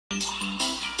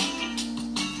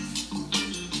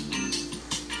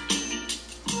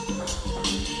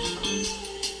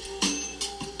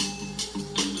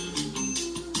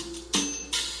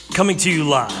Coming to you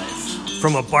live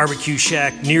from a barbecue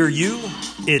shack near you,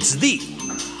 it's the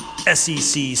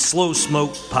SEC Slow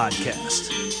Smoke Podcast.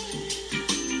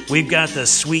 We've got the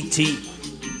sweet tea,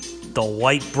 the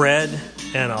white bread,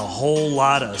 and a whole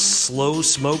lot of slow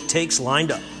smoke takes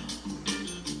lined up.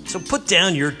 So put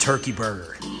down your turkey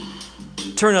burger,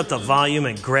 turn up the volume,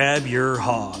 and grab your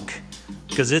hog,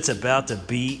 because it's about to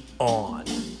be on.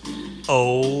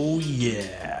 Oh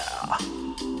yeah.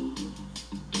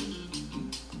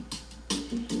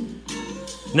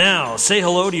 Now, say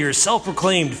hello to your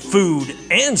self-proclaimed food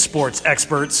and sports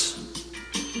experts,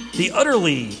 the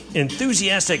utterly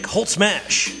enthusiastic Holt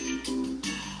Smash,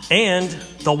 and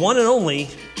the one and only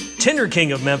Tinder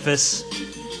King of Memphis,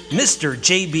 Mr.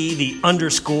 JB the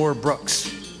 _ Brooks.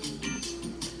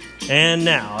 And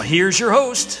now, here's your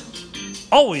host,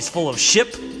 always full of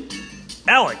ship,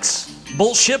 Alex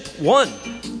Bullship 1.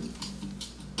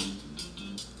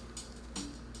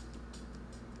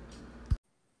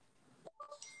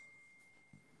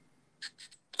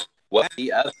 Well, the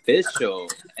official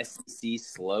SEC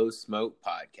Slow Smoke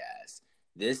Podcast.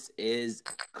 This is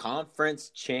Conference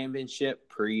Championship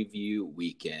Preview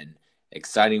Weekend.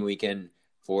 Exciting weekend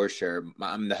for sure.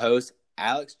 I'm the host,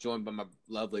 Alex, joined by my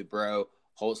lovely bro,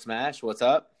 Holt Smash. What's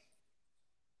up?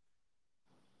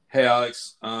 Hey,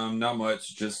 Alex. Not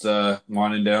much. Just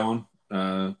winding down.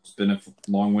 It's been a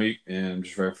long week, and I'm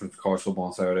just ready for college football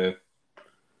on Saturday.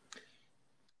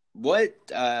 What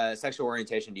sexual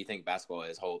orientation do you think basketball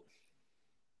is, Holt?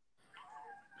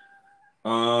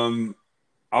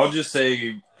 I'll just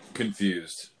say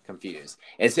confused. Confused.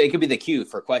 It could be the Q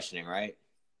for questioning, right?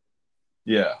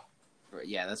 Yeah.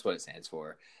 Yeah, that's what it stands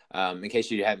for. In case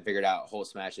you haven't figured out, Holt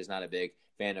Smash is not a big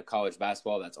fan of college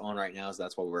basketball. That's on right now, so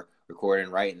that's why we're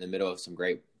recording right in the middle of some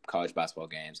great college basketball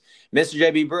games. Mr.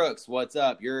 JB Brooks, what's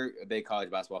up? You're a big college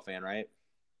basketball fan, right?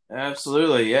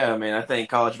 Absolutely, yeah. I mean, I think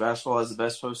college basketball is the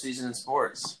best postseason in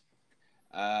sports.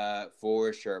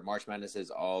 For sure. March Madness is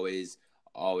always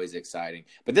exciting.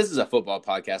 But this is a football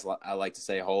podcast, I like to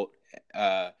say, Holt.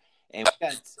 And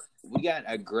we got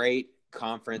a great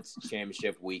conference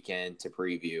championship weekend to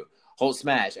preview. Holt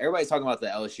Smash. Everybody's talking about the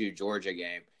LSU-Georgia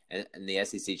game and the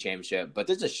SEC championship, but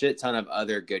there's a shit ton of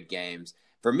other good games.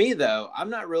 For me, though, I'm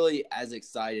not really as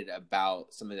excited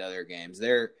about some of the other games.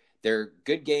 They're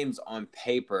good games on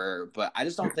paper, but I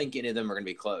just don't think any of them are going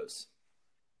to be close.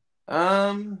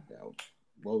 I know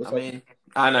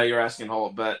you're asking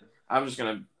Holt, but I'm just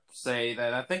going to say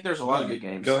that I think there's a lot of good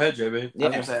games. Go ahead, JB. Yeah.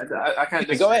 I kind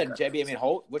of go ahead, JB. I mean,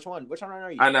 Holt. Which one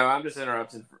are you? I know. I'm just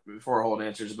interrupting before Holt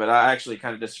answers, but I actually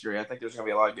kind of disagree. I think there's going to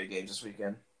be a lot of good games this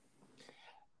weekend.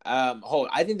 Holt,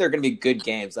 I think they're going to be good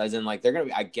games, as in, like, they're going to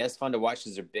be, I guess, fun to watch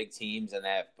because they're big teams and they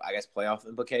have, I guess, playoff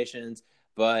implications.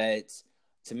 But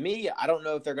to me, I don't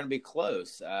know if they're going to be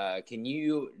close. Can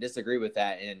you disagree with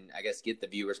that and, I guess, get the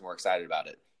viewers more excited about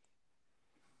it?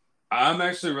 I'm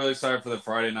actually really excited for the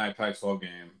Friday night Pac-12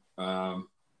 game. I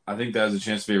think that has a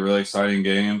chance to be a really exciting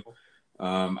game.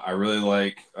 I really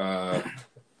like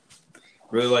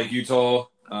Utah.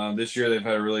 This year they've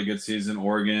had a really good season.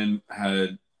 Oregon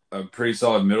had a pretty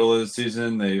solid middle of the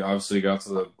season. They obviously got to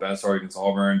the best against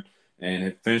Auburn and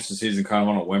had finished the season kind of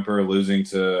on a whimper, losing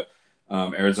to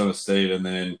Arizona State. And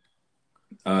then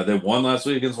they won last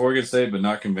week against Oregon State, but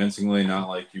not convincingly, not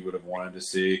like you would have wanted to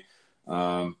see.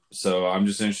 So I'm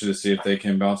just interested to see if they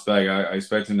can bounce back. I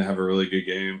expect them to have a really good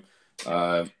game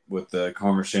with the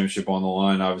conference championship on the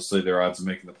line. Obviously, their odds of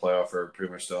making the playoff are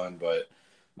pretty much done, but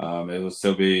it will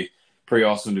still be pretty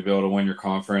awesome to be able to win your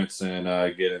conference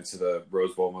and get into the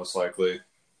Rose Bowl most likely.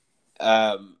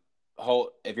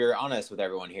 Holt, if you're honest with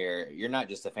everyone here, you're not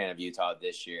just a fan of Utah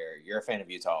this year. You're a fan of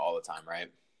Utah all the time,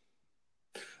 right?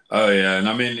 Oh, yeah. And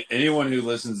I mean, anyone who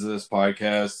listens to this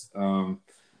podcast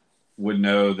would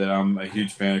know that I'm a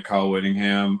huge fan of Kyle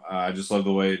Whittingham. I just love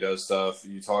the way he does stuff.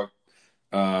 You talk,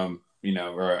 I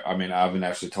haven't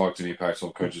actually talked to any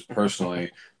Pac-12 coaches personally,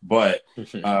 but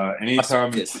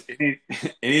anytime you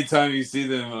see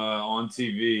them on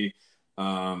TV,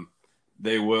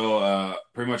 they will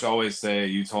pretty much always say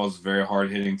Utah's a very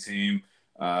hard-hitting team.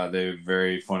 They're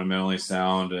very fundamentally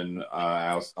sound and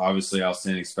obviously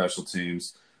outstanding special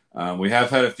teams. We have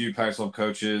had a few Pac-12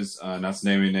 coaches, not to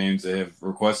name any names, that have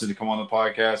requested to come on the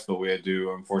podcast, but we had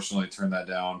to unfortunately turn that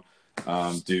down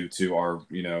due to our,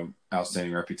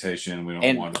 outstanding reputation. We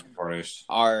don't want to be tarnished.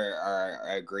 Our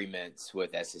agreements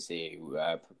with SEC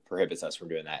prohibits us from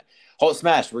doing that. Holt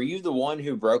Smash, were you the one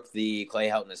who broke the Clay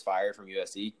Helton is fired from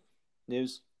USC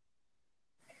news?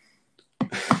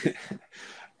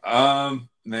 Man,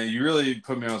 you really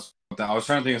put me on. I was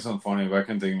trying to think of something funny, but I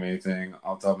couldn't think of anything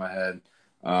off the top of my head.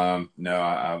 No,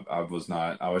 I was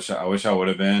not. I wish I would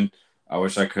have been. I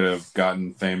wish I could have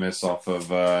gotten famous off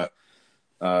of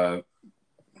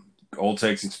Old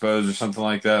Takes Exposed or something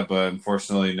like that, but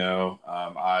unfortunately, no.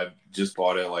 I just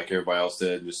bought it like everybody else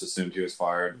did and just assumed he was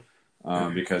fired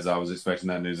because I was expecting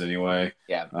that news anyway.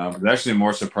 Yeah. I was actually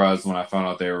more surprised when I found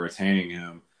out they were retaining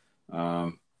him.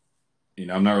 I'm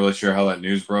not really sure how that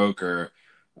news broke or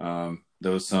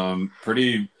there was some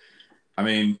pretty – I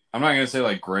mean, I'm not going to say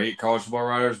like great college football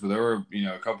writers, but there were,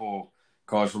 a couple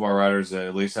college football writers that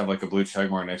at least have like a blue check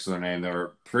mark next to their name that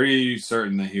were pretty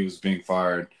certain that he was being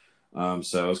fired.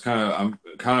 So I'm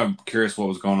kind of curious what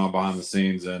was going on behind the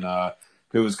scenes and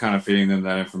who was kind of feeding them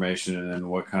that information and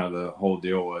what kind of the whole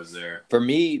deal was there. For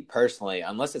me personally,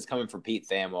 unless it's coming from Pete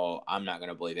Thamel, I'm not going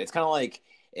to believe it. It's kind of like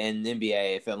in the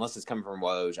NBA, unless it's coming from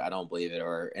Woj, I don't believe it.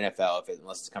 Or NFL,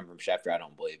 unless it's coming from Schefter, I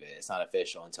don't believe it. It's not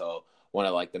official until one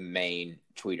of like the main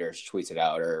tweeters tweets it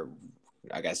out, or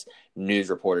I guess news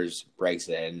reporters breaks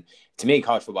it. And to me,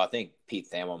 college football, I think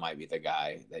Pete Thamel might be the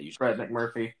guy that you should. Brett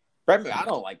McMurphy. I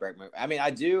don't like Brett McMurphy. I mean,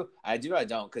 I do, I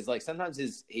don't, because like sometimes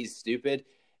he's stupid,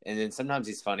 and then sometimes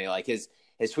he's funny. Like his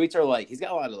tweets are like he's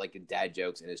got a lot of like dad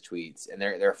jokes in his tweets, and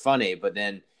they're funny. But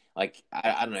then like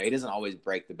I don't know, he doesn't always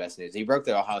break the best news. He broke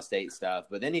the Ohio State stuff,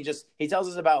 but then he tells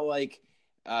us about like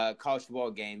college football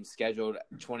games scheduled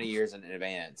 20 years in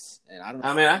advance, and I don't know.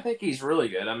 I mean, I think he's really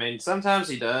good. I mean, sometimes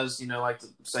he does, like to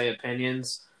say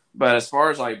opinions, but as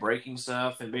far as like breaking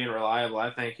stuff and being reliable,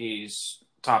 I think he's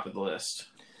top of the list.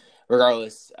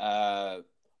 Regardless,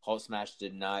 Holt Smash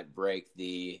did not break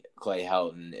the Clay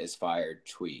Helton is fired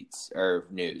tweets or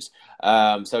news.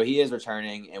 So he is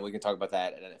returning, and we can talk about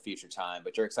that at a future time.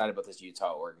 But you're excited about this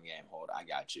Utah-Oregon game, Holt. I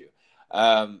got you.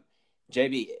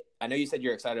 JB, I know you said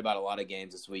you're excited about a lot of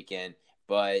games this weekend,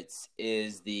 but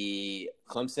is the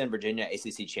Clemson-Virginia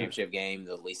ACC championship game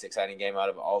the least exciting game out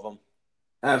of all of them?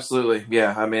 Absolutely,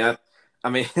 yeah. I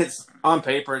mean, it's on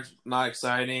paper, it's not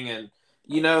exciting, and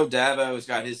Dabo's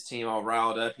got his team all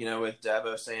riled up, with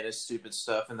Dabo saying his stupid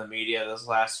stuff in the media those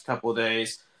last couple of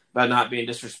days about not being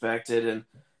disrespected. And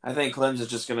I think Clemson's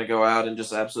just going to go out and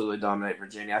just absolutely dominate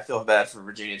Virginia. I feel bad for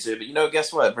Virginia, too. But,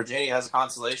 guess what? Virginia has a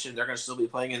consolation. They're going to still be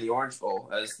playing in the Orange Bowl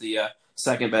as the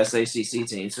second-best ACC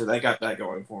team. So they got that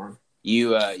going for them.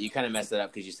 You kind of messed it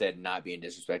up because you said not being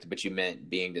disrespected, but you meant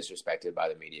being disrespected by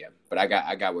the media. But I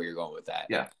got where you're going with that.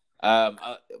 Yeah.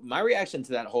 My reaction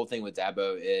to that whole thing with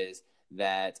Dabo is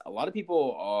that a lot of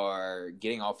people are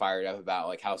getting all fired up about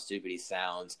like how stupid he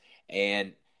sounds.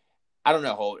 And I don't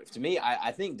know, Holt. To me,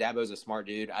 I think Dabo's a smart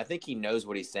dude. I think he knows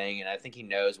what he's saying, and I think he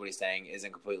knows what he's saying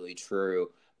isn't completely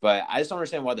true. But I just don't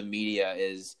understand why the media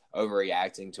is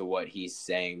overreacting to what he's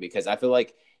saying, because I feel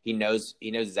like he knows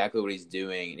exactly what he's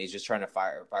doing, and he's just trying to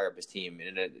fire up his team,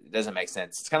 and it doesn't make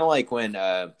sense. It's kind of like when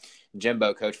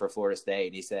Jimbo coached for Florida State,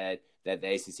 and he said that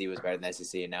the ACC was better than the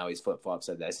SEC, and now he's flip-flopped,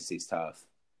 said the SEC's tough.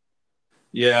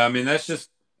 Yeah, I mean, that's just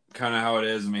kind of how it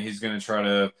is. I mean, he's going to try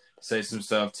to say some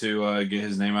stuff to get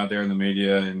his name out there in the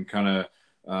media and kind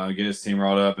of get his team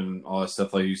riled up and all that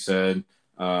stuff like you said.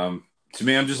 To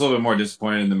me, I'm just a little bit more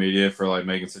disappointed in the media for like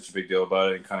making such a big deal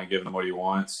about it and kind of giving him what he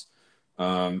wants.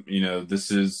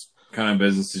 This is kind of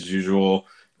business as usual.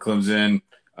 Clemson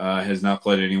has not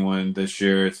played anyone this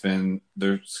year.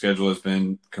 Their schedule has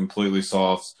been completely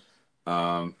soft.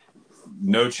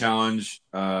 No challenge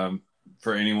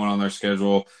for anyone on their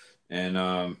schedule.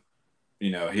 And,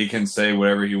 he can say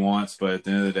whatever he wants, but at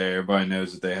the end of the day, everybody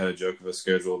knows that they had a joke of a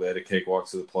schedule. They had a cakewalk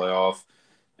to the playoff.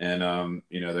 And,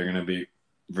 they're going to beat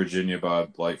Virginia by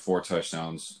like 4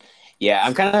 touchdowns. Yeah,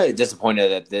 I'm kind of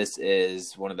disappointed that this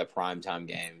is one of the primetime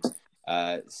games,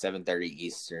 7:30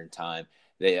 Eastern time.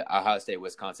 The Ohio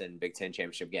State-Wisconsin Big Ten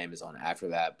championship game is on after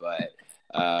that, but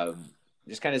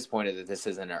just kind of disappointed that this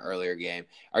isn't an earlier game.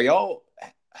 Are y'all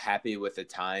happy with the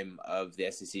time of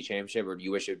the SEC championship, or do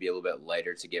you wish it would be a little bit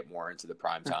later to get more into the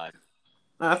prime time?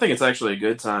 I think it's actually a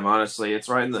good time, honestly. It's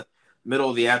right in the middle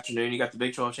of the afternoon. You got the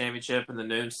Big 12 championship in the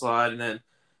noon slot, and then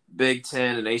Big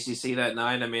 10 and ACC that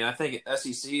night. I mean, I think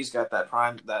SEC's got that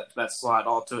prime that slot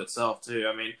all to itself too.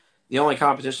 I mean, the only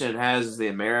competition it has is the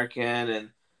American and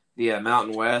the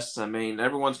Mountain West. I mean,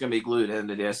 everyone's going to be glued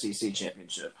into the SEC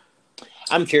championship.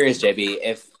 I'm curious,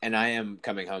 JB, and I am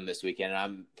coming home this weekend, and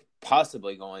I'm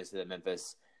possibly going to the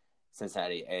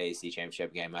Memphis-Cincinnati AAC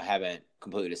championship game. I haven't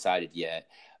completely decided yet.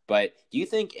 But do you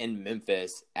think in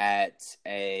Memphis at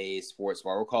a sports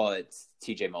bar, we'll call it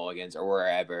TJ Mulligan's or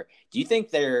wherever, do you think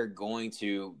they're going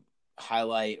to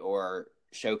highlight or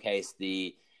showcase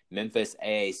the Memphis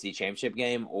AAC championship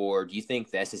game, or do you think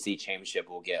the SEC championship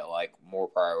will get like more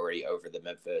priority over the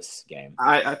Memphis game?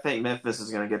 I think Memphis is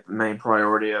going to get the main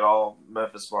priority at all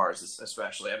Memphis bars,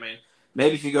 especially. I mean,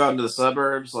 Maybe if you go out into the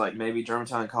suburbs, like maybe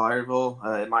Germantown,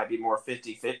 Collierville, it might be more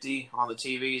 50-50 on the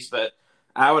TVs, but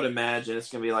I would imagine it's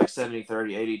going to be like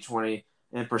 70-30, 80-20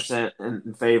 and percent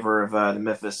in favor of the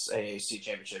Memphis AAC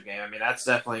championship game. I mean, that's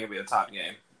definitely going to be the top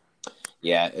game.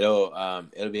 Yeah,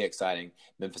 it'll be exciting.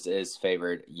 Memphis is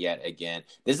favored yet again.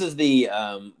 This is the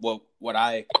what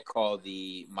I call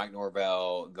the Mike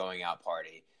Norvell going out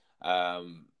party.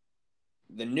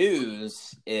 The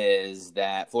news is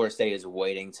that Florida State is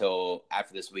waiting till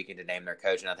after this weekend to name their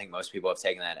coach, and I think most people have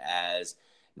taken that as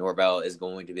Norvell is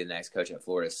going to be the next coach at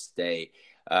Florida State.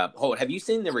 Holt, have you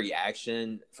seen the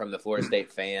reaction from the Florida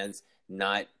State fans?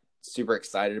 Not super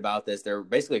excited about this. They're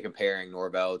basically comparing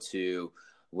Norvell to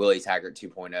Willie Taggart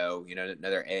 2.0,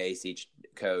 another AAC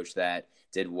coach that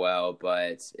did well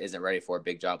but isn't ready for a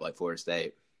big job like Florida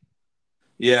State.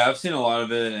 Yeah, I've seen a lot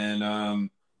of it, and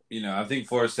I think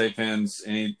Florida State fans,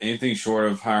 anything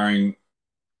short of hiring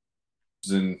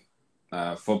in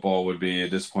football would be a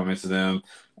disappointment to them.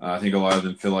 I think a lot of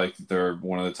them feel like they're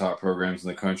one of the top programs in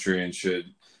the country and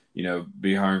should,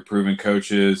 be hiring proven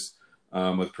coaches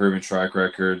with proven track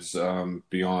records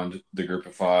beyond the group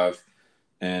of five.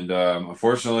 And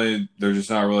unfortunately, they're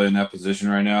just not really in that position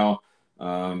right now.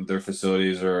 Their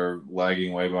facilities are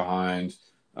lagging way behind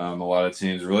a lot of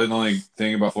teams. Really, the only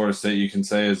thing about Florida State you can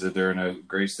say is that they're in a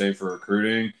great state for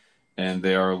recruiting, and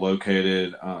they are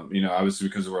located, obviously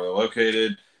because of where they're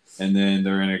located, and then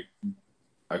they're in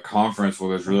a conference where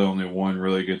there's really only one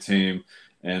really good team,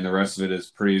 and the rest of it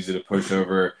is pretty easy to push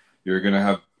over. You're going to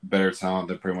have better talent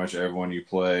than pretty much everyone you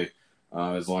play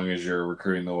as long as you're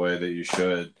recruiting the way that you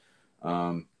should.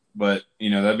 But,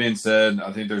 that being said,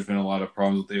 I think there's been a lot of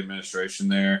problems with the administration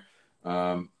there.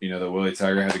 That Willie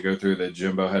Taggart had to go through, that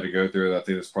Jimbo had to go through. I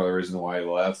think that's part of the reason why he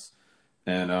left.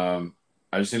 And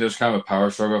I just think there's kind of a power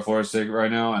struggle at Florida State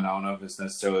right now, and I don't know if it's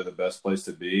necessarily the best place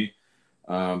to be.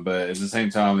 But at the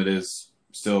same time, it is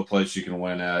still a place you can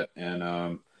win at.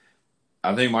 And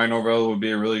I think Mike Norvell would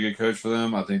be a really good coach for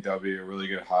them. I think that would be a really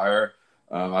good hire.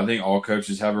 I think all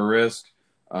coaches have a risk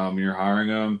when you're hiring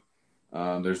them.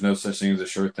 There's no such thing as a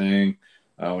sure thing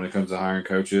when it comes to hiring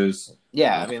coaches.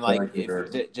 Yeah, I mean,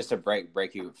 just to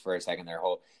break you for a second there,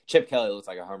 Holt. Chip Kelly looks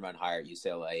like a home run hire at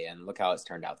UCLA, and look how it's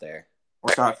turned out there.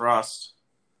 Or Scott Frost.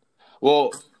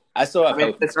 Well, I still have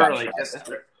hope. It's early.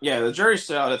 Yeah, the jury's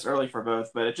still out. It's early for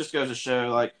both, but it just goes to show,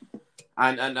 like,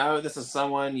 I know this is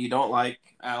someone you don't like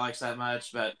Alex that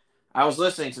much, but I was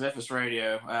listening to Memphis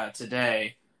radio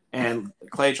today, and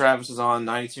Clay Travis was on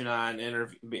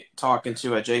 92.9 talking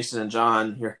to Jason and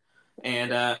John here,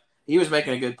 and he was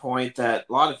making a good point that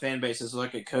a lot of fan bases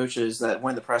look at coaches that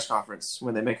win the press conference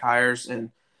when they make hires.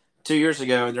 And 2 years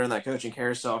ago, during that coaching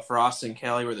carousel, Frost and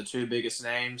Kelly were the two biggest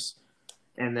names.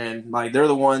 And then, like, they're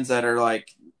the ones that are,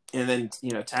 like, and then,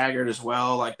 Taggart as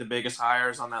well, like the biggest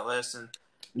hires on that list. And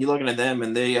you're looking at them,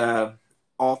 and they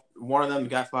one of them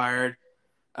got fired.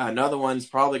 Another one's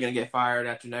probably going to get fired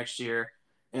after next year.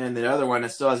 And the other one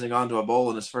that still hasn't gone to a bowl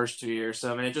in his first 2 years.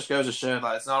 So, I mean, it just goes to show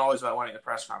that it's not always about winning the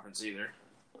press conference either.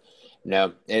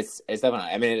 No, it's definitely.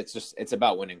 I mean, it's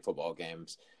about winning football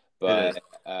games, but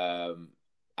I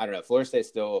don't know. Florida State's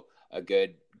still a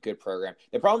good program.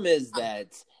 The problem is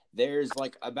that there's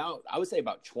I would say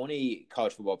about 20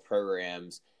 college football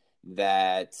programs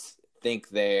that think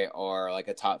they are like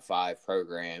a top 5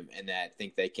 program and that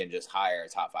think they can just hire a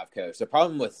top 5 coach. The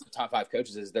problem with top 5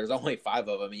 coaches is there's only 5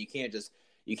 of them, and you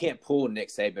can't pull Nick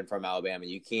Saban from Alabama.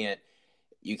 You can't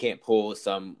pull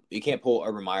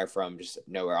Urban Meyer from just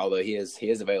nowhere, although he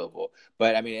is available.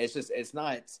 But I mean, it's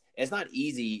not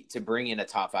easy to bring in a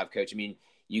top 5 coach. I mean,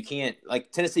 you can't,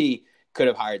 like, Tennessee could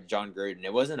have hired John Gruden.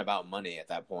 It wasn't about money at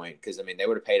that point because, I mean, they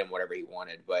would have paid him whatever he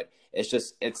wanted. But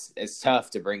it's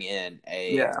tough to bring in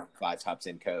a top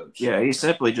 10 coach. Yeah, he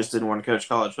simply just didn't want to coach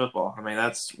college football. I mean,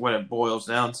 that's what it boils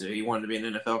down to. He wanted to be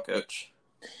an NFL coach.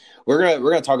 We're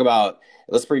gonna talk about.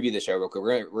 Let's preview the show real quick.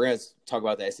 We're gonna talk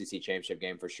about the SEC championship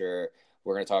game for sure.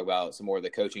 We're gonna talk about some more of the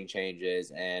coaching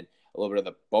changes and a little bit of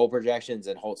the bowl projections.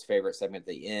 And Holt's favorite segment at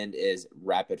the end is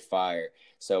rapid fire.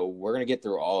 So we're gonna get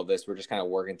through all of this. We're just kind of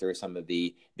working through some of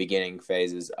the beginning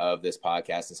phases of this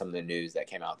podcast and some of the news that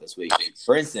came out this week.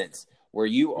 For instance, were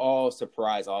you all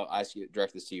surprised? I'll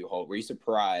direct this to you, Holt. Were you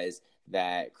surprised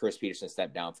that Chris Peterson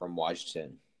stepped down from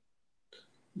Washington?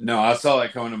 No, I saw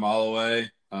that coming a mile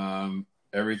away.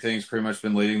 Everything's pretty much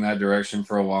been leading that direction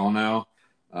for a while now.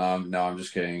 No, I'm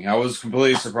just kidding. I was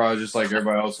completely surprised, just like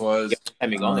everybody else was. Let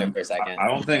me go on there for a second. I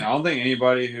don't think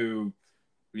anybody who,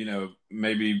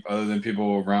 maybe other than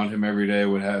people around him every day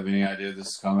would have any idea this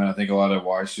is coming. I think a lot of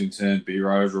Washington beat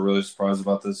writers were really surprised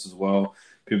about this as well.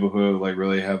 People who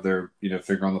really have their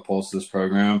finger on the pulse of this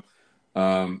program.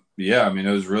 Yeah, I mean,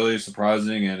 it was really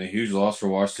surprising and a huge loss for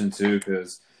Washington too,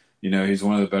 because he's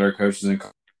one of the better coaches in.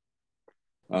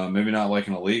 Maybe not like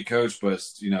an elite coach, but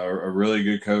a really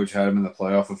good coach. Had him in the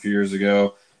playoff a few years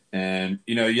ago, and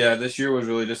yeah, this year was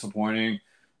really disappointing.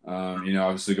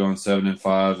 Obviously going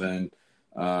 7-5, and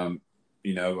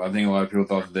I think a lot of people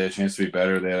thought that they had a chance to be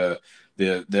better. They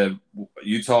had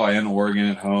Utah and Oregon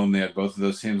at home. They had both of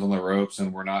those teams on the ropes,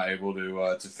 and were not able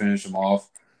to finish them off.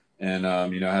 And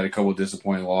had a couple of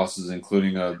disappointing losses,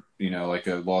 including like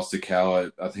a loss to Cal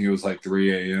at, I think it was like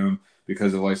 3 a.m.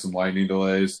 because of like some lightning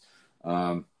delays.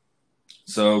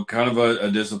 So kind of a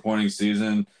disappointing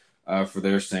season for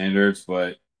their standards,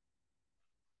 but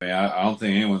I don't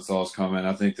think anyone saw us coming.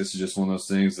 I think this is just one of those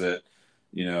things that,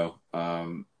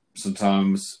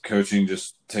 sometimes coaching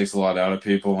just takes a lot out of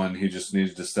people, and he just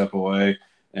needed to step away.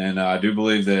 And I do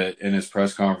believe that in his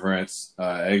press conference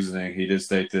exiting, he did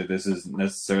state that this is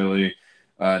necessarily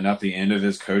not the end of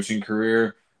his coaching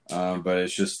career, but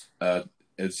it's just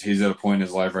he's at a point in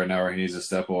his life right now where he needs to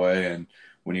step away. And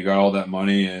when you got all that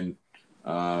money and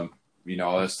all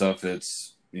that stuff,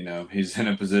 it's he's in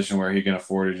a position where he can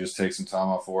afford to just take some time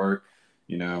off work.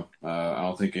 I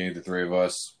don't think any of the three of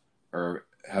us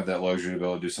have that luxury to be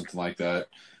able to do something like that.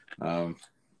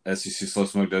 SEC Slow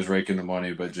Smoke does rake in the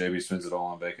money, but JB spends it all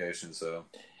on vacation. So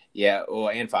yeah, well,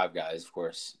 and Five Guys, of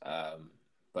course,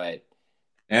 but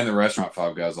and the restaurant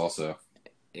Five Guys also.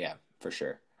 Yeah, for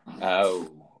sure. Low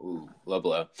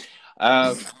blow.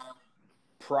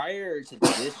 Prior to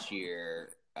this year,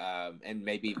 and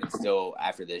maybe even still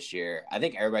after this year, I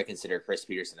think everybody considered Chris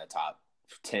Petersen a top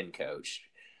 10 coach.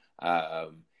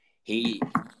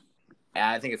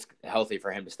 I think it's healthy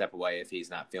for him to step away if he's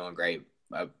not feeling great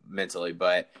mentally,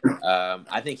 but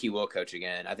I think he will coach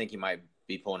again. I think he might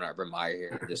be pulling out Urban Meyer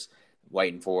here, just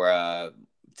waiting for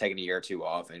taking a year or two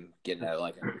off and getting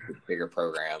a bigger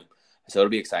program. So it'll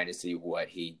be exciting to see what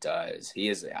he does.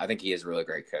 I think he is a really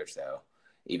great coach, though,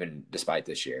 even despite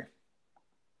this year.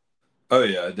 Oh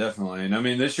yeah, definitely. And I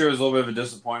mean, this year was a little bit of a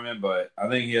disappointment, but I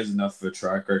think he has enough of a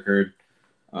track record.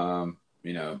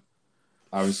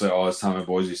 Obviously all his time at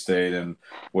Boise State and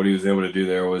what he was able to do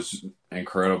there was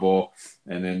incredible.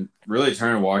 And then really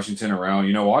turning Washington around.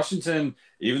 Washington,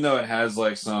 even though it has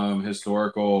like some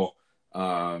historical,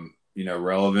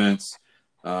 relevance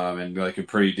and like a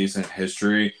pretty decent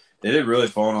history, it had really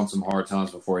fallen on some hard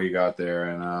times before he got there.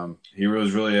 And he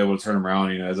was really able to turn him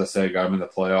around. As I said, got him in the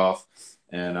playoff.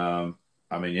 And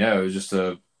it was just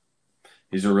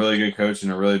he's a really good coach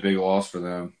and a really big loss for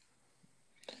them.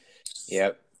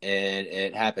 Yep. And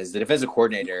it happens. The defensive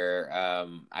coordinator,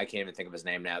 I can't even think of his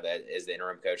name now, that is the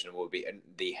interim coach and will be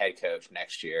the head coach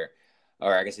next year.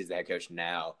 Or I guess he's the head coach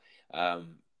now. I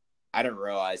didn't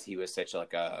realize he was such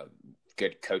like a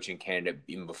good coaching candidate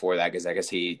even before that, because I guess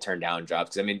he turned down jobs.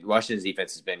 Because, I mean, Washington's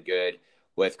defense has been good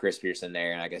with Chris Petersen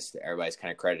there, and I guess everybody's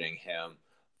kind of crediting him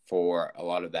for a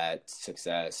lot of that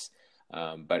success.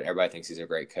 But everybody thinks he's a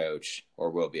great coach, or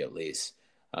will be at least.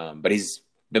 But he's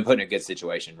been put in a good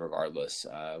situation regardless,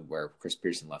 where Chris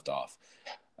Petersen left off.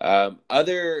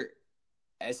 Other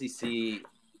SEC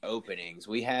openings,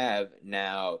 we have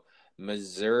now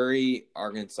Missouri,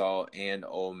 Arkansas, and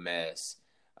Ole Miss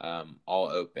all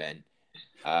open.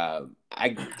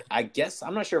 I guess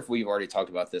I'm not sure if we've already talked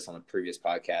about this on a previous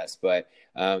podcast, but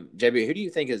JB, who do you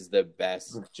think is the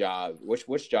best job?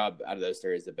 Which job out of those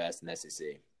three is the best in the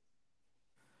SEC?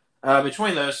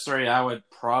 Between those three, I would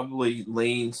probably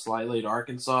lean slightly to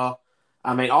Arkansas.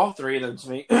 I mean, all three of them to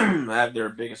me have their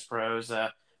biggest pros.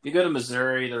 If you go to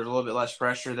Missouri, there's a little bit less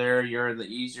pressure there. You're in the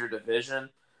easier division.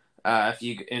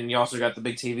 You also got the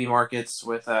big TV markets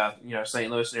with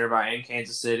St. Louis nearby and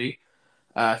Kansas City.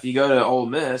 If you go to Ole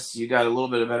Miss, you got a little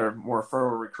bit of better, more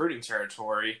fertile recruiting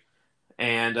territory.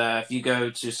 And if you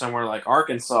go to somewhere like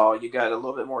Arkansas, you got a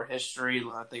little bit more history,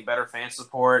 I think better fan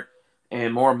support,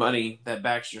 and more money that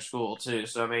backs your school too.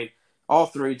 So I mean, all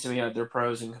three to me have their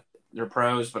pros,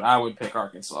 but I would pick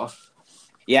Arkansas.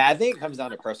 Yeah, I think it comes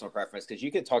down to personal preference, because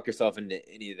you can talk yourself into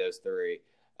any of those three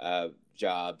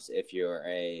jobs if you're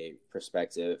a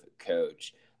prospective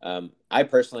coach. I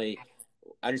personally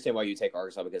understand why you take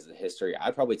Arkansas because of the history.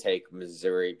 I'd probably take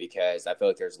Missouri because I feel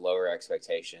like there's lower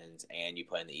expectations and you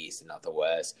play in the East and not the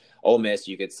West. Ole Miss,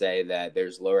 you could say that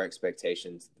there's lower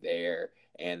expectations there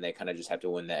and they kind of just have to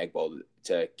win the Egg Bowl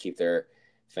to keep their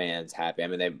fans happy. I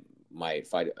mean, they might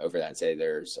fight over that and say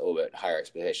there's a little bit higher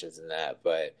expectations than that,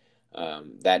 but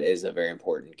that is a very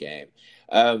important game.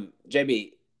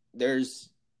 JB, there's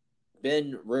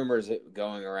been rumors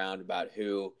going around about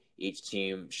who each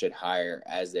team should hire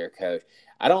as their coach.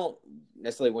 I don't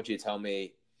necessarily want you to tell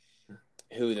me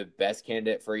who the best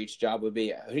candidate for each job would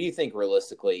be, who do you think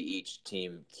realistically each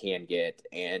team can get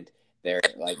and they're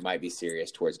might be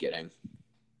serious towards getting?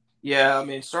 Yeah, I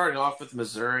mean, starting off with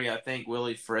Missouri, I think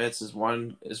Willie Fritz is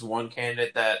one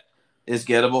candidate that is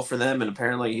gettable for them, and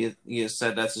apparently he has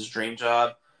said that's his dream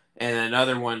job. And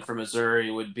another one for Missouri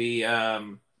would be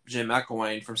Jim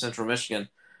McElwain from Central Michigan.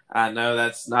 I know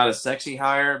that's not a sexy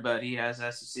hire, but he has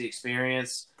SEC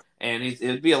experience, and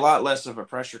it'd be a lot less of a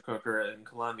pressure cooker in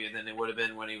Columbia than it would have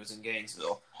been when he was in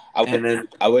Gainesville. I'm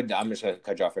just going to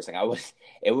cut you off for a second.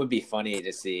 It would be funny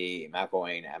to see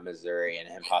McElwain at Missouri and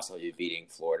him possibly beating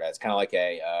Florida. It's kind of like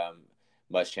a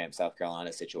Muschamp, South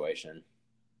Carolina situation.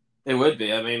 It would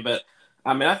be. I think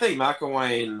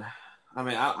McElwain.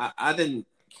 I didn't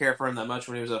care for him that much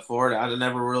when he was at Florida. I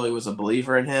never really was a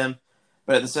believer in him.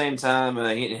 But at the same time,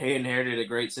 he inherited a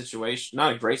great situation.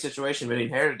 Not a great situation, but he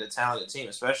inherited a talented team,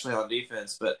 especially on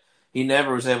defense. But he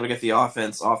never was able to get the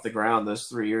offense off the ground those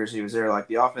 3 years he was there.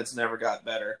 The offense never got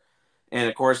better. And,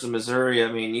 of course, in Missouri,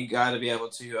 you got to be able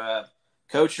to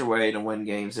coach your way to win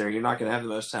games there. You're not going to have the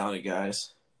most talented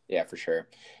guys. Yeah, for sure.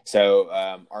 So,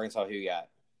 Arkansas, who you got?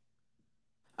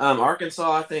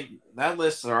 Arkansas, I think that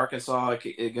list of Arkansas,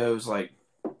 it goes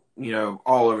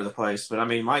all over the place. But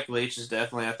Mike Leach is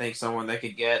definitely, I think, someone they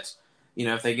could get,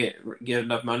 if they give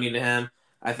enough money to him.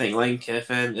 I think Lane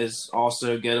Kiffin is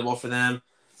also gettable for them.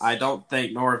 I don't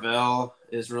think Norvell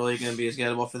is really going to be as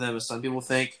gettable for them as some people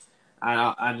think.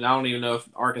 I don't even know if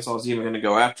Arkansas is even going to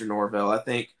go after Norvell. I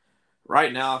think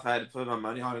right now, if I had to put my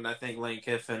money on it, I think Lane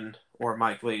Kiffin or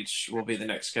Mike Leach will be the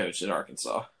next coach at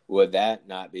Arkansas. Would that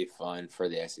not be fun for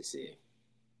the SEC?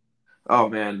 Oh,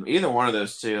 man, either one of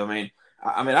those two.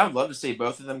 I would love to see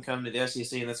both of them come to the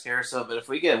SEC in this carousel, but if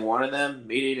we get one of them,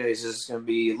 Media Days is going to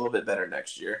be a little bit better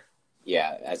next year.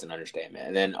 Yeah, that's an understatement.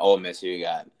 And then Ole Miss, who you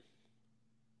got?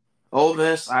 Ole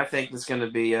Miss, I think it's going to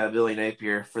be Billy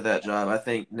Napier for that job. I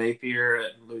think Napier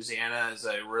at Louisiana is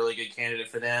a really good candidate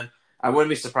for them. I wouldn't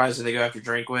be surprised if they go after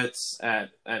Drinkwitz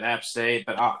at App State,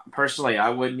 but personally, I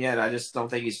wouldn't yet. I just don't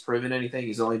think he's proven anything.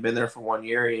 He's only been there for 1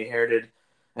 year. He inherited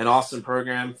an awesome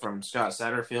program from Scott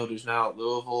Satterfield, who's now at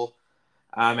Louisville.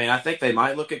 I think they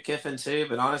might look at Kiffin too,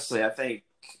 but honestly, I think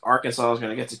Arkansas is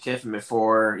going to get to Kiffin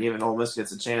before even Ole Miss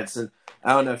gets a chance. And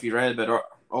I don't know if you read, but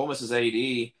Ole Miss's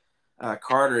AD,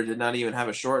 Carter, did not even have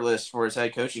a short list for his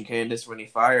head coaching candidates when he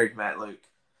fired Matt Luke.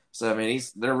 So,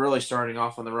 they're really starting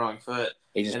off on the wrong foot.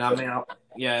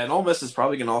 And Ole Miss is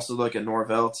probably going to also look at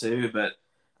Norvell too, but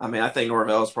I think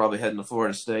Norvell is probably heading to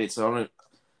Florida State. So,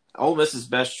 Ole Miss's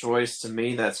best choice to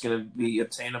me that's going to be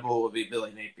obtainable would be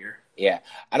Billy Napier. Yeah,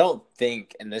 I don't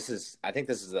think, and I think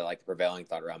this is the prevailing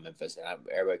thought around Memphis, and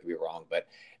everybody could be wrong, but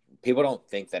people don't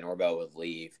think that Norvell would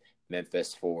leave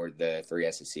Memphis for the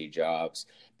 3 SEC jobs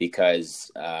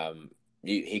because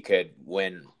he could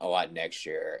win a lot next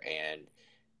year and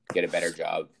get a better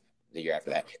job the year after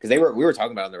that. Because we were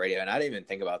talking about it on the radio, and I didn't even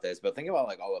think about this, but think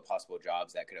about all the possible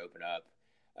jobs that could open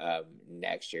up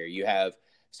next year. You have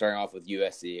starting off with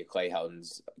USC, Clay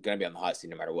Helton's going to be on the hot seat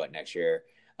no matter what next year.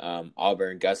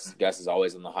 Auburn, Gus is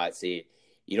always on the hot seat.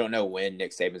 You don't know when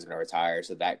Nick Saban's going to retire,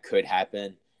 so that could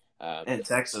happen. And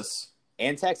Texas,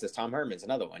 Tom Herman's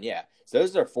another one. Yeah, so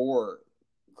those are 4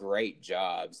 great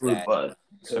jobs. A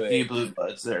few blue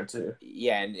bloods there too.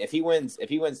 Yeah, and if he wins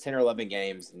 10 or 11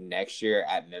 games next year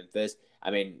at Memphis,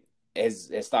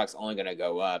 his stock's only going to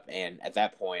go up, and at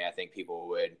that point, I think people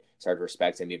would start to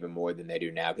respect him even more than they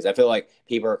do now. Because I feel like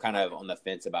people are kind of on the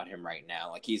fence about him right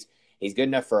now. He's good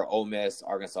enough for Ole Miss,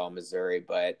 Arkansas, Missouri,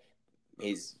 but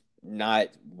he's not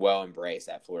well embraced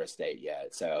at Florida State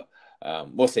yet. So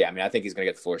we'll see. I think he's going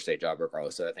to get the Florida State job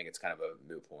regardless. So I think it's kind of a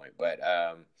moot point. But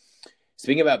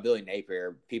speaking about Billy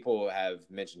Napier, people have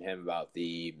mentioned him about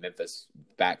the Memphis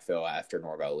backfill after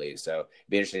Norvell leaves. So it'd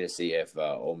be interesting to see if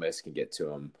Ole Miss can get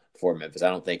to him for Memphis. I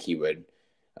don't think he would.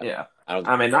 Yeah.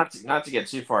 Not to get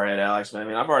too far ahead, Alex, but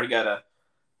I've already got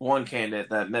one candidate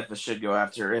that Memphis should go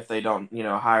after if they don't,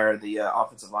 hire the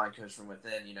offensive line coach from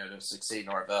within, to succeed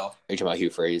Norvell. Are you talking about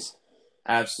Hugh Freeze?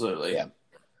 Absolutely. Yeah.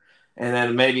 And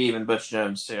then maybe even Butch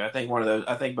Jones too. I think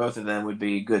both of them would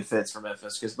be good fits for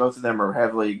Memphis because both of them are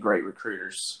heavily great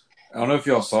recruiters. I don't know if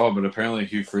y'all saw, but apparently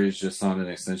Hugh Freeze just signed an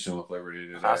extension with Liberty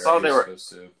today. I saw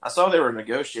they were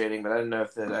negotiating, but I didn't know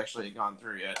if it actually had gone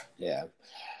through yet. Yeah.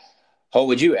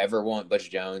 Would you ever want Butch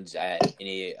Jones at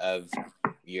any of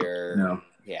your? No.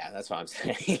 Yeah, that's what I'm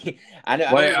saying. I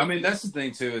know. That's the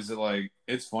thing too. Is that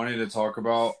it's funny to talk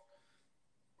about,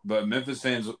 but Memphis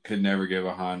fans could never get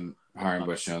behind hiring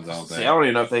Butch Jones. I don't think. See, I don't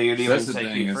even know if they would even take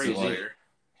Hugh Freeze either.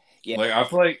 Yeah. I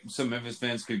feel like some Memphis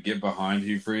fans could get behind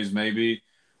Hugh Freeze maybe,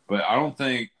 but I don't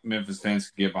think Memphis fans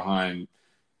could get behind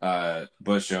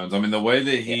Bush Jones. I mean, the way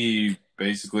that he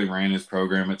basically ran his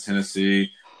program at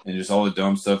Tennessee and just all the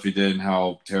dumb stuff he did and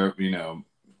how terrible,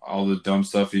 all the dumb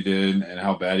stuff he did and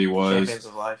how bad he was. Champions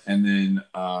of life. And then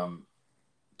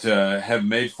to have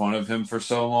made fun of him for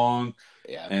so long,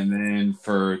 and then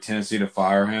for Tennessee to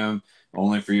fire him,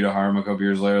 only for you to hire him a couple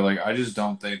years later. Like, I just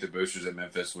don't think the boosters at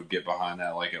Memphis would get behind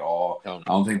that like at all. I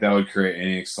don't think that would create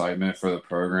any excitement for the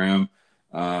program.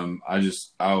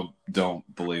 I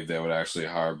don't believe they would actually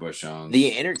hire Bush Jones.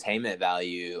 The entertainment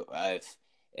value of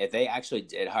if they actually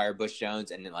did hire Bush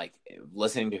Jones and then like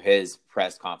listening to his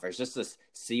press conference just to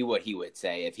see what he would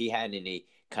say, if he had any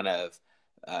kind of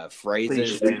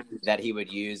phrases that he would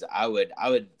use, I would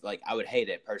hate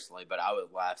it personally, but I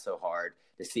would laugh so hard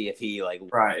to see if he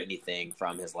learned anything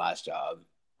from his last job.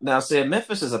 Now, see,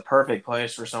 Memphis is a perfect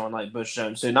place for someone like Bush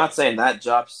Jones. So, not saying that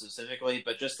job specifically,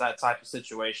 but just that type of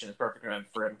situation is perfect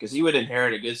for him because he would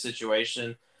inherit a good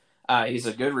situation. He's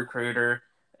a good recruiter,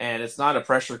 and it's not a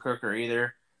pressure cooker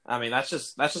either. I mean, that's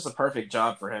just a perfect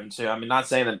job for him too. I mean, not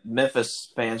saying that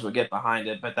Memphis fans would get behind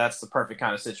it, but that's the perfect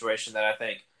kind of situation that I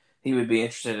think he would be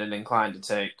interested and inclined to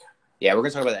take. Yeah, we're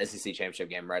going to talk about the SEC championship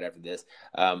game right after this.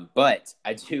 But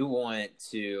I do want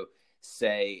to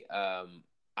say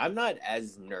I'm not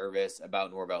as nervous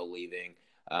about Norvell leaving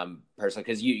personally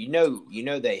because you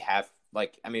know they have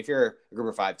if you're a Group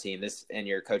of 5 team, this and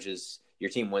your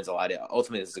team wins a lot.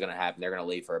 Ultimately, this is going to happen. They're going to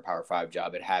leave for a Power 5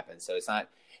 job. It happens, so it's not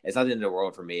the end of the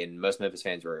world for me. And most Memphis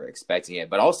fans were expecting it,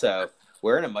 but also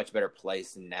we're in a much better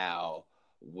place now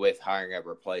with hiring up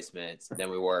replacements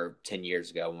than we were 10 years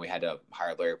ago when we had to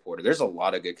hire Larry Porter. There's a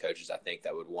lot of good coaches, I think,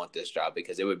 that would want this job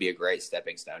because it would be a great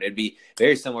stepping stone. It'd be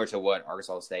very similar to what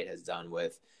Arkansas State has done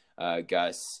with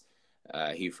Gus,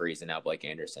 Hugh Freeze, and now Blake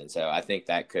Anderson. So I think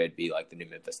that could be like the new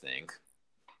Memphis thing.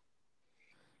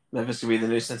 Memphis could be the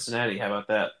new Cincinnati. How about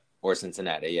that? Or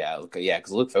Cincinnati, yeah.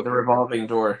 Because Luke Falk. The revolving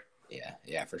door.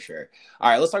 Yeah, for sure. All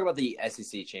right, let's talk about the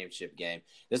SEC championship game.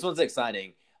 This one's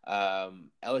exciting.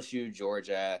 LSU,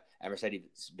 Georgia, at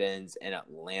Mercedes-Benz in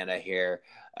Atlanta here.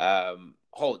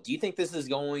 Holt, do you think this is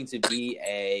going to be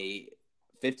a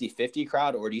 50-50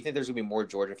 crowd, or do you think there's going to be more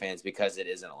Georgia fans because it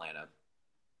is in Atlanta?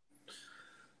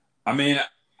 I mean,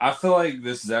 I feel like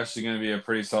this is actually going to be a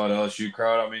pretty solid LSU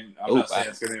crowd. I mean, I'm not saying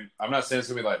it's going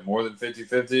to be like more than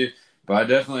 50-50, but I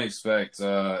definitely expect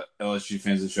LSU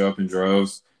fans to show up in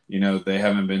droves. They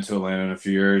haven't been to Atlanta in a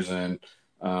few years, and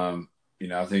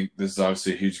I think this is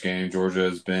obviously a huge game. Georgia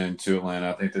has been to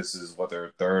Atlanta. I think this is their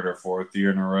third or fourth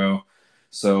year in a row.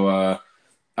 So,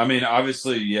 I mean,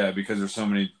 obviously, yeah, because there's so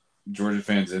many Georgia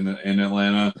fans in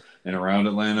Atlanta and around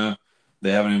Atlanta,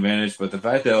 they have an advantage. But the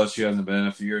fact that LSU hasn't been in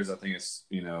a few years, I think it's,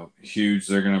 huge.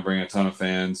 They're going to bring a ton of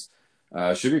fans.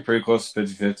 It should be pretty close to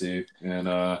 50-50.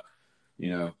 And,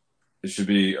 it should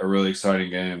be a really exciting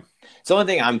game. So one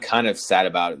thing I'm kind of sad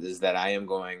about is that I am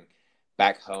going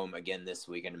back home again this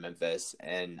weekend in Memphis,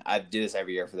 and I do this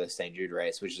every year for the St. Jude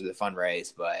race, which is a fun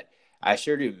race, but I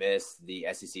sure do miss the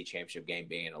SEC championship game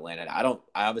being in Atlanta. I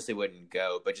obviously wouldn't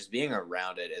go, but just being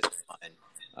around it is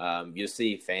fun. You'll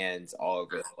see fans all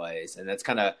over the place, and that's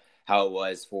kind of how it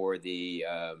was for the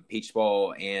Peach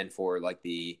Bowl and for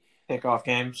the kickoff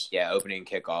games. Yeah, opening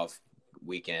kickoff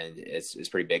weekend is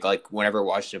pretty big. Like whenever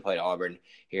Washington played Auburn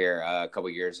here a couple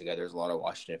years ago, there's a lot of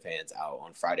Washington fans out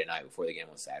on Friday night before the game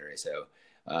on Saturday. So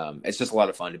it's just a lot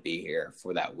of fun to be here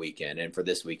for that weekend, and for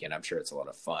this weekend, I'm sure it's a lot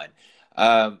of fun.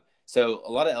 So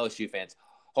a lot of LSU fans.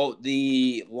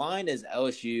 The line is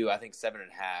LSU, I think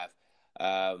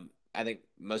 7.5. I think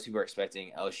most people are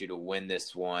expecting LSU to win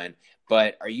this one.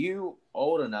 But are you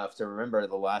old enough to remember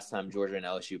the last time Georgia and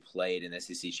LSU played in the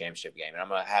SEC championship game? And I'm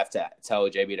going to have to tell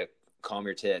JB to calm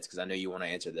your tits because I know you want to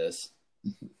answer this.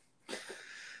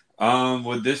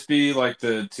 Would this be like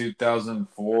the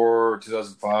 2004 or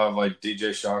 2005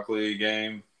 DJ Shockley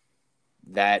game?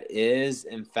 That is,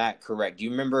 in fact, correct. Do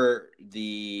you remember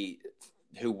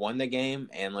who won the game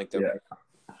and Yeah.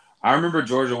 I remember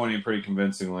Georgia winning pretty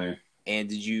convincingly. And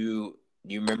do you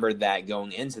remember that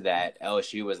going into that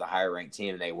LSU was the higher ranked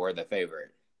team and they were the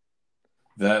favorite?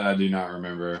 That I do not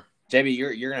remember. JB,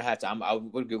 you're gonna have to. I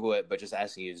would Google it, but just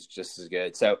asking you is just as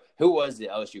good. So, who was the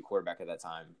LSU quarterback at that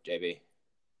time, JB?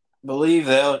 Believe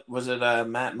that was it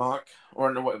Matt Mock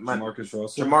or Jamarcus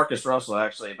Russell? Jamarcus Russell,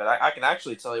 actually, but I can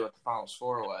actually tell you what the final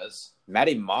score was.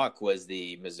 Matty Mock was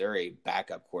the Missouri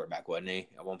backup quarterback, wasn't he,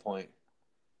 at one point?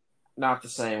 Not the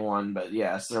same one, but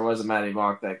yes, there was a Matty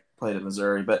Mock that played at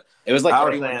Missouri, but it was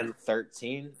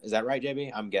 31-13. Is that right,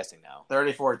 JB? I'm guessing now.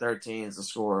 34-13 is the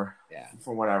score. Yeah,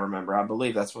 from what I remember, I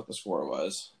believe that's what the score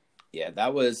was. Yeah,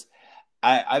 that was.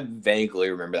 I vaguely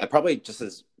remember that. Probably just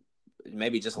as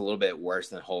maybe just a little bit worse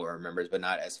than Holt remembers, but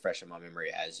not as fresh in my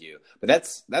memory as you. But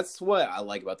that's what I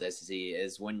like about the SEC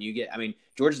is when you get. I mean,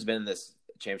 Georgia's been in this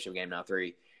championship game now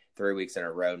three weeks in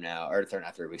a row now, or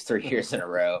not 3 weeks, 3 years in a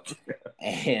row,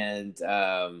 and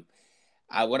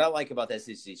what I like about the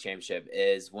SEC championship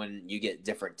is when you get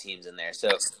different teams in there.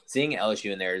 So seeing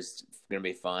LSU in there is going to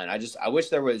be fun. I wish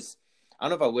there was. I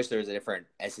don't know if I wish there was a different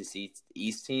SEC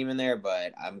East team in there,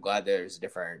 but I'm glad there's a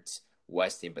different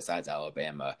West team besides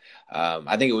Alabama.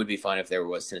 I think it would be fun if there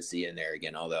was Tennessee in there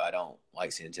again, although I don't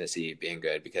like seeing Tennessee being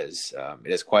good because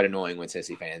it is quite annoying when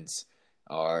Tennessee fans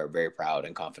are very proud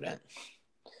and confident.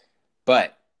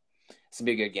 But it's going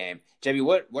to be a good game. JB,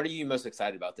 what are you most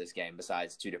excited about this game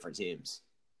besides two different teams?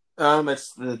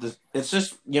 It's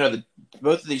just,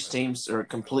 both of these teams are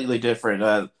completely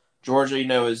different. Georgia,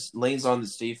 leans on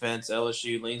its defense.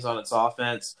 LSU leans on its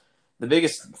offense. The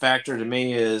biggest factor to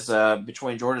me is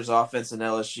between Georgia's offense and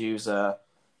LSU's,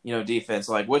 defense.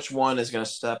 Like, which one is going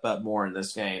to step up more in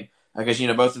this game? Because,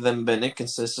 both of them have been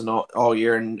inconsistent all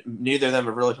year, and neither of them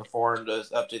have really performed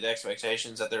up to the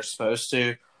expectations that they're supposed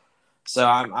to. So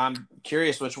I'm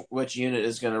curious which unit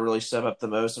is going to really step up the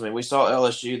most. I mean, we saw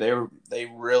LSU; they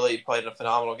really played a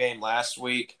phenomenal game last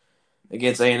week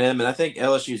against A&M, and I think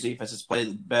LSU's defense has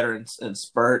played better in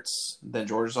spurts than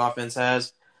Georgia's offense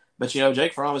has. But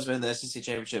Jake Fromm has been in the SEC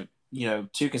championship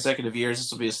 2 consecutive years.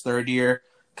 This will be his 3rd year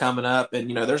coming up, and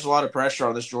there's a lot of pressure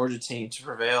on this Georgia team to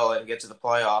prevail and get to the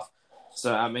playoff.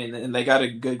 So I mean, and they got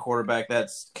a good quarterback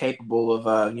that's capable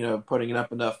of putting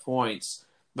up enough points.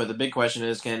 But the big question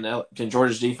is, can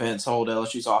Georgia's defense hold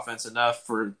LSU's offense enough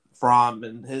for Fromm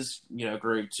and his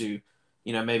group to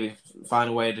maybe find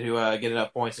a way to get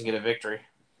enough points and get a victory?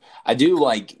 I do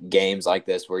like games like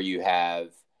this where you have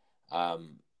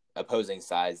opposing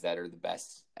sides that are the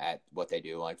best at what they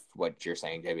do, like what you're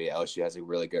saying, JB. LSU has a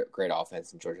really great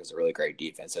offense and Georgia has a really great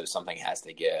defense, so something has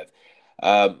to give.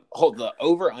 The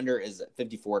over-under is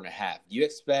 54.5. Do you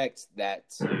expect that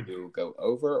to go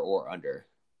over or under?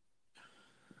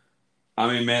 I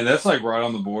mean, man, that's like right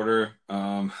on the border.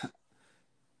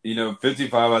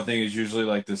 55, I think, is usually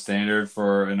like the standard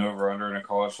for an over-under in a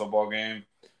college football game.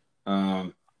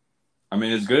 I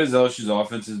mean, as good as LSU's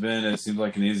offense has been, it seems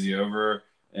like an easy over,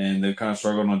 and they've kind of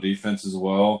struggled on defense as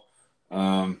well. But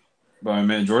I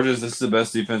mean, this is the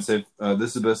best defense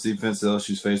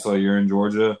LSU's faced all year in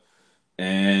Georgia,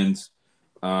 and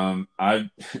I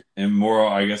am more,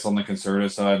 I guess, on the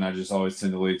conservative side, and I just always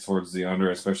tend to lead towards the under,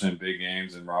 especially in big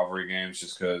games and rivalry games,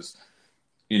 just because,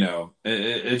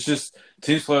 it's just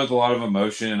teams play with a lot of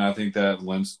emotion, and I think that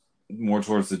lends more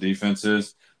towards the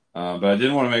defenses. But I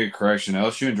did want to make a correction.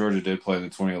 LSU and Georgia did play in the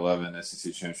 2011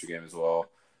 SEC championship game as well.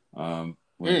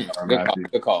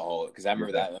 Good call, Holt, because I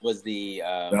remember that was the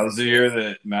that was the year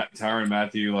that Tyrann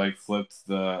Mathieu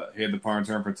he had the punt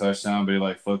return for touchdown, but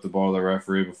he flipped the ball to the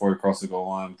referee before he crossed the goal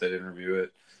line, but they didn't review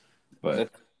it. But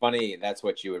that's funny. That's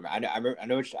what you would. I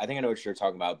know what you're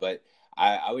talking about, but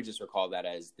I would just recall that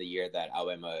as the year that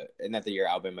Alabama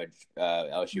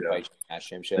LSU played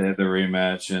national championship. They had the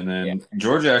rematch, and then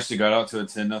Georgia actually got out to a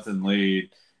 10-0 lead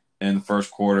in the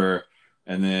first quarter.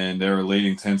 And then they were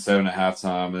leading 10-7 at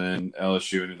halftime, and then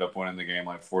LSU ended up winning the game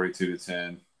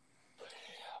 42-10.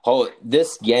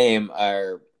 This game,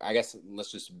 or I guess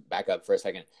let's just back up for a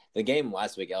second. The game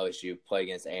last week, LSU played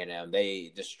against A&M.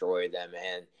 They destroyed them,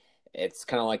 and it's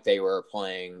kind of like they were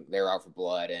out for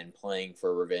blood and playing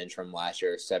for revenge from last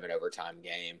year's 7 overtime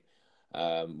game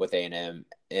with A&M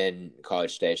in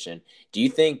College Station. Do you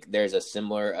think there's a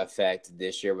similar effect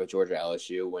this year with Georgia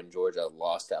LSU when Georgia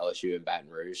lost to LSU in Baton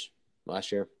Rouge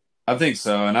last year? I think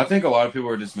so, and I think a lot of people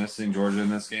are dismissing Georgia in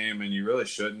this game, and you really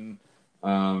shouldn't.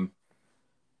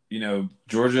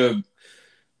 Georgia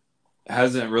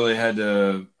hasn't really had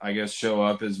to, I guess, show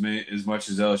up as much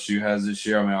as LSU has this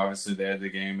year. I mean, obviously they had the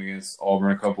game against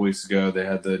Auburn a couple weeks ago. They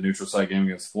had the neutral site game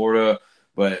against Florida,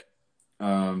 but they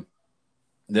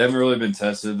haven't really been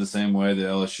tested the same way that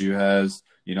LSU has.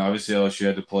 Obviously LSU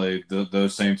had to play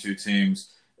those same 2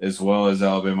 teams as well as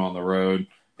Alabama on the road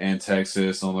and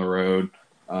Texas on the road.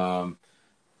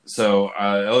 So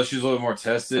LSU's a little bit more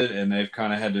tested, and they've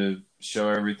kind of had to show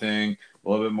everything a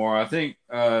little bit more. I think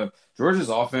Georgia's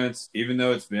offense, even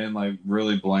though it's been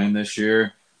really bland this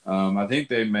year, I think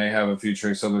they may have a few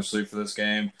tricks up their sleeve for this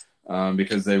game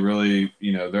because they really,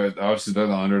 they're the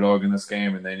underdog in this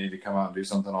game, and they need to come out and do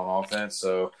something on offense.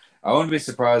 So I wouldn't be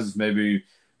surprised if maybe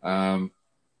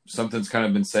something's kind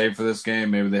of been saved for this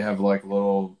game. Maybe they have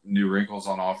little new wrinkles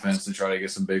on offense to try to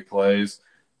get some big plays.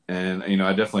 And,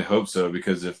 I definitely hope so,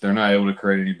 because if they're not able to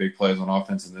create any big plays on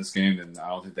offense in this game, then I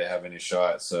don't think they have any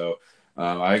shot. So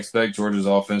I expect Georgia's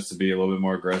offense to be a little bit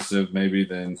more aggressive maybe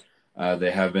than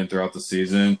they have been throughout the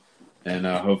season. And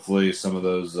hopefully some of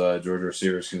those Georgia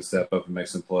receivers can step up and make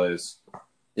some plays.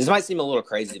 This might seem a little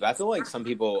crazy, but I feel like some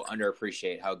people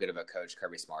underappreciate how good of a coach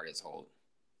Kirby Smart is, Holt.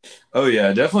 Oh,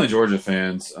 yeah, definitely Georgia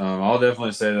fans. I'll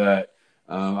definitely say that.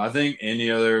 I think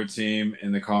any other team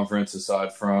in the conference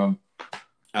aside from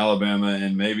Alabama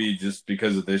and maybe just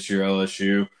because of this year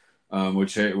LSU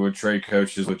would trade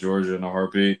coaches with Georgia in a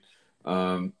heartbeat.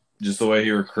 Just the way he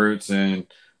recruits and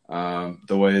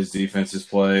the way his defenses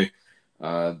play.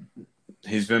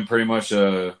 He's been pretty much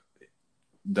a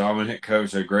dominant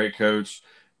coach, a great coach,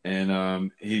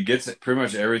 and he gets pretty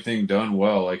much everything done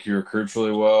well. Like he recruits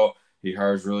really well. He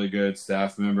hires really good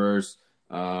staff members.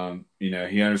 He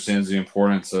understands the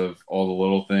importance of all the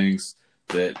little things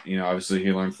that, obviously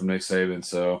he learned from Nick Saban.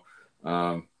 So,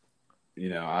 I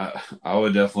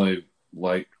would definitely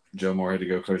like Joe Moorhead to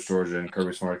go coach Georgia and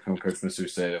Kirby Smart to come coach Mississippi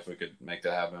State if we could make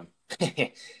that happen.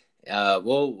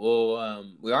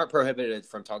 We aren't prohibited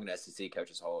from talking to SEC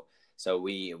coaches, Holt, so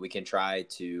we can try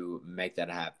to make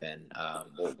that happen.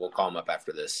 We'll call them up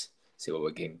after this, see what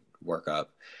we can work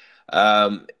up.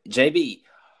 JB,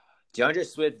 DeAndre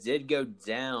Swift did go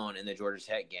down in the Georgia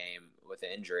Tech game with an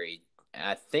injury.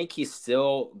 I think he's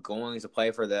still going to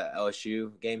play for the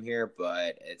LSU game here,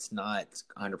 but it's not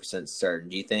 100% certain.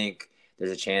 Do you think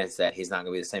there's a chance that he's not going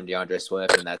to be the same DeAndre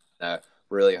Swift, and that's going to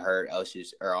really hurt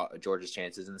LSU's or Georgia's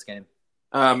chances in this game?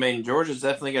 I mean, Georgia's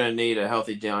definitely going to need a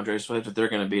healthy DeAndre Swift if they're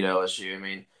going to beat LSU. I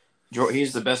mean,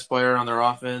 he's the best player on their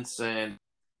offense, and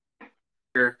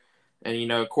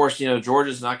of course,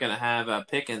 Georgia's not going to have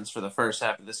Pickens for the first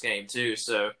half of this game too,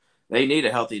 so they need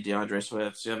a healthy DeAndre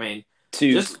Swift. So, I mean,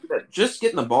 just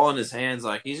getting the ball in his hands,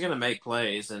 like he's going to make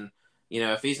plays, and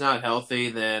if he's not healthy,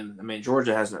 then I mean,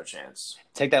 Georgia has no chance.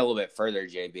 Take that a little bit further,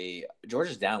 JB.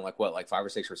 Georgia's down like 5 or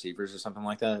 6 receivers or something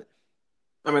like that.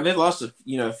 I mean, they lost a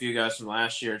few guys from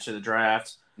last year to the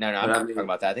draft. No, I'm not talking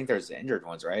about that. I think there's injured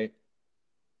ones, right?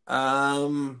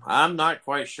 I'm not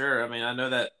quite sure. I mean, I know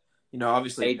that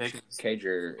obviously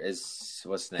Cager is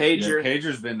what's the name?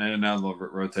 Cager's been in and out of the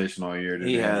rotation all year.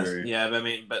 He has, yeah.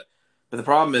 But the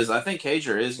problem is, I think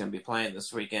Cager is going to be playing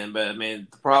this weekend. But I mean,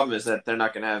 the problem is that they're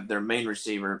not going to have their main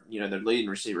receiver, their leading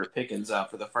receiver Pickens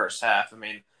out for the first half. I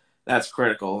mean, that's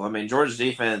critical. I mean, Georgia's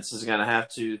defense is going to have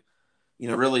to,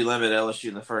 really limit LSU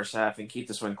in the first half and keep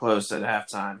this one close at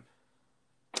halftime.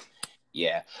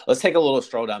 Yeah, let's take a little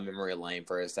stroll down memory lane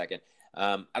for a second.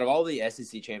 Out of all the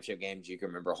SEC championship games you can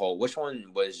remember, Holt, which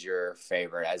one was your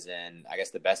favorite? As in, I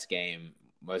guess the best game,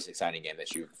 most exciting game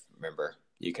that you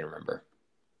can remember.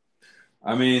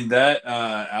 I mean that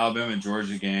Alabama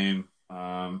Georgia game.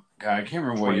 God, I can't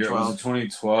remember what year it was.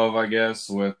 2012, I guess,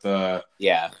 with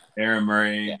Aaron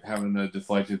Murray having the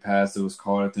deflected pass that was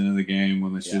called at the end of the game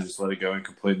when they should just let it go and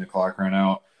complete and the clock ran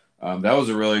out. That was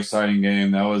a really exciting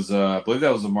game. That was, I believe,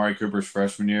 that was Amari Cooper's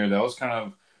freshman year. That was kind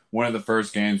of one of the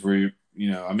first games where he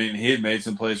had made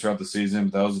some plays throughout the season,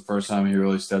 but that was the first time he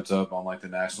really stepped up on like the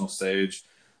national stage.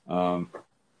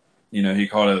 He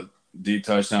caught a deep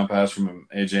touchdown pass from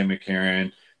AJ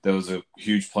McCarron. That was a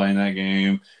huge play in that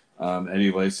game.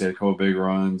 Eddie Lacy had a couple big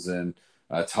runs, and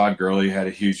Todd Gurley had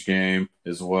a huge game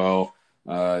as well.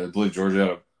 I believe Georgia had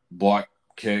a block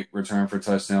kick return for a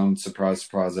touchdown. Surprise,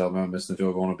 Alabama missed the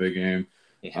field goal in a big game.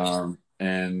 Yeah.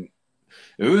 And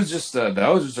it was just that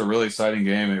was just a really exciting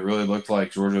game. It really looked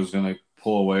like Georgia was going to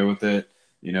pull away with it.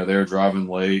 They were driving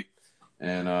late,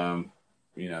 and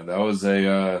that was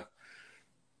a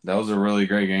really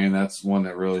great game. That's one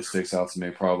that really sticks out to me,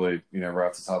 probably right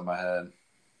off the top of my head.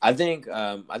 I think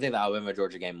the Alabama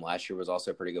Georgia game last year was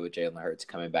also pretty good with Jalen Hurts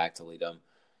coming back to lead them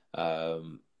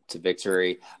to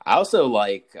victory. I also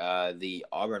like the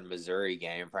Auburn Missouri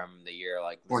game from the year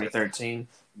 2013.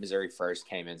 Missouri first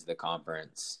came into the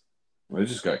conference. Well, they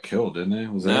just got killed, didn't they?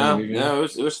 No,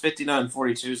 it was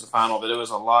 59-42 is the final, but it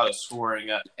was a lot of scoring.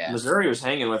 Missouri was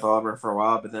hanging with Auburn for a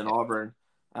while, but then Auburn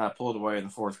pulled away in the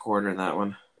fourth quarter in that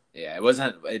one. Yeah,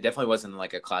 it definitely wasn't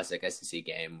like a classic SEC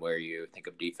game where you think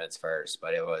of defense first,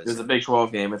 but it was. It was a Big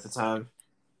 12 game at the time.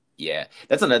 Yeah,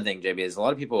 that's another thing, JB, is a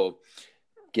lot of people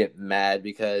get mad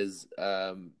because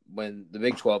when the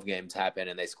Big 12 games happen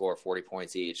and they score 40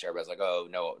 points each, everybody's like, oh,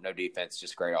 no defense,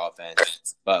 just great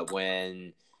offense. But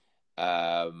when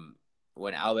Alabama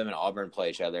and Auburn play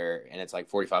each other and it's like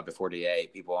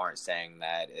 45-48, people aren't saying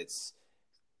that it's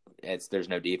there's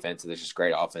no defense, there's just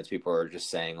great offense. People are just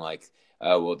saying like,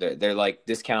 oh, well, they're like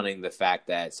discounting the fact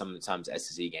that sometimes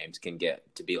SEC games can get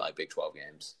to be like Big 12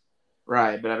 games.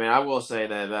 Right, but I mean, I will say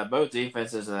that both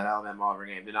defenses in that Alabama-Auburn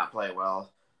game did not play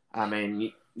well. I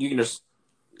mean, you can just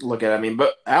look at it. I mean,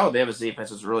 but Alabama's defense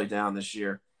was really down this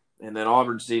year, and then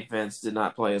Auburn's defense did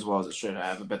not play as well as it should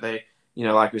have. But they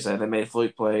like we said, they made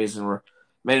fluke plays and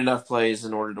made enough plays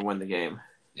in order to win the game.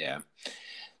 Yeah.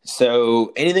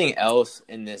 So, anything else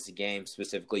in this game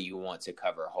specifically you want to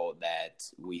cover, Holt, that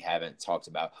we haven't talked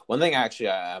about? One thing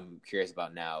I'm curious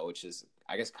about now, which is,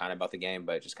 I guess, kind of about the game,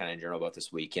 but just kind of in general about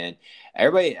this weekend.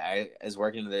 Everybody is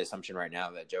working to the assumption right now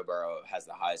that Joe Burrow has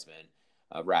the Heisman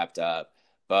wrapped up.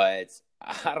 But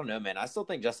I don't know, man. I still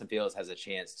think Justin Fields has a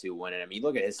chance to win it. I mean, you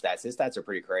look at his stats. His stats are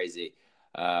pretty crazy.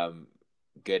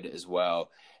 Good as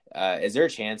well. Is there a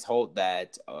chance, Holt,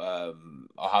 that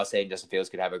Ohio State and Justin Fields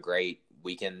could have a great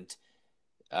weekend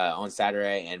on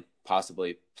Saturday and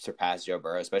possibly surpass Joe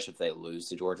Burrow, especially if they lose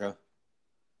to Georgia?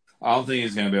 I don't think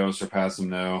he's going to be able to surpass him,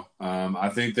 no. I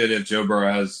think that if Joe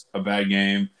Burrow has a bad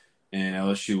game and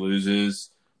LSU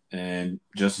loses and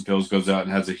Justin Fields goes out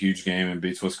and has a huge game and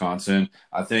beats Wisconsin,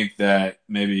 I think that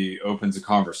maybe opens a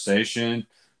conversation.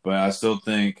 But I still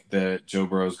think that Joe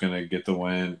Burrow is going to get the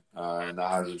win in the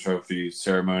Heisman Trophy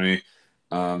ceremony.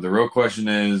 The real question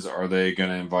is, are they going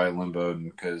to invite Lynn Bowden?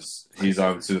 Because he's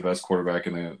obviously the best quarterback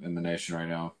in the nation right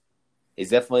now. He's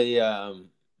definitely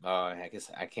I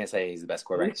guess I can't say he's the best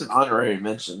quarterback. It's an honorary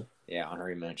mention. Yeah,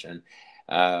 honorary mention.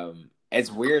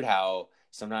 It's weird how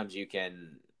sometimes you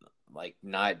can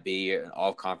not be an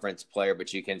all-conference player,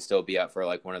 but you can still be up for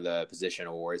one of the position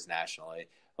awards nationally.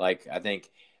 I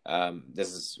think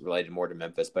this is related more to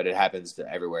Memphis, but it happens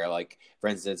to everywhere. For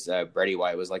instance, Brady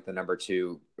White was the number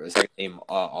 2 second team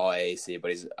all AAC,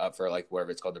 but he's up for whatever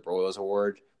it's called, the Broyles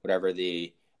Award, whatever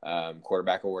the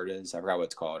quarterback award is. I forgot what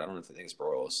it's called. I don't know if I think it's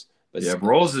Broyles. But yeah,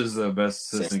 Broyles is the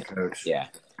best assistant coach. Yeah,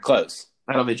 close.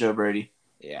 That'll be Joe Brady.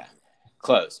 Yeah,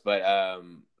 close. But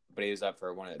he was up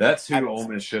for one of. That's who Ole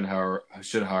Miss should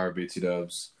hire BT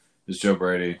Dubs. Is Joe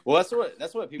Brady. Well, that's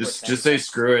what people are saying. Just say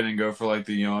screw it and go for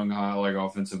the young, high,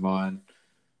 offensive mind.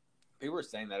 People were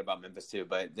saying that about Memphis too,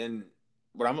 but then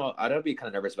what I'd be kind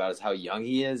of nervous about is how young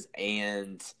he is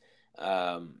and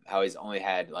how he's only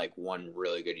had one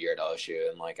really good year at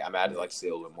LSU, and I'm out to see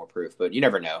a little bit more proof, but you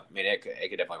never know. I mean, it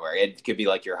could definitely work. It could be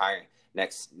you're hiring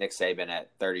next Nick Saban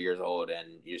at 30 years old, and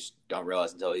you just don't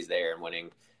realize until he's there and winning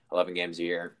 11 games a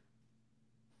year.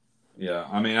 Yeah,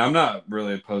 I mean, I'm not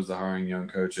really opposed to hiring young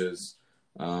coaches.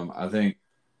 I think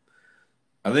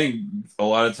a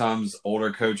lot of times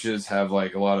older coaches have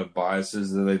a lot of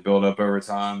biases that they build up over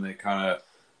time. They kind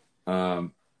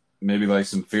of maybe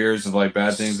some fears of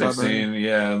bad things they've seen.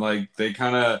 Yeah, and they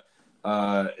kind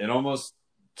of it almost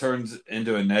turns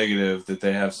into a negative that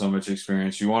they have so much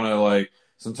experience. You want to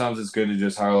sometimes it's good to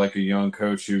just hire a young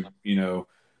coach who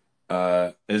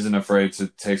isn't afraid to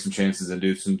take some chances and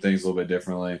do some things a little bit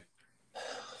differently.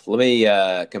 Let me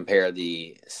compare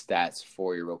the stats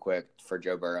for you real quick for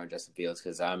Joe Burrow and Justin Fields,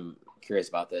 because I'm curious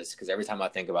about this, because every time I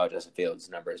think about Justin Fields'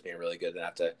 numbers being really good, then I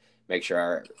have to make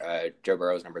sure Joe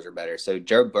Burrow's numbers are better. So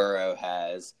Joe Burrow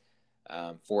has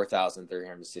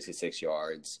 4,366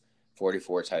 yards,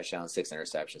 44 touchdowns, 6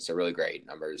 interceptions. So really great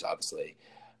numbers, obviously.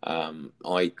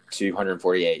 Only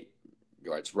 248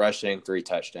 yards rushing, 3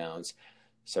 touchdowns.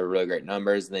 So really great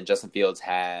numbers. And then Justin Fields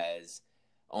has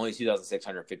only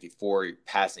 2,654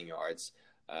 passing yards,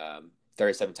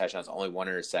 37 touchdowns, only 1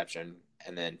 interception,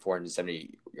 and then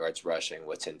 470 yards rushing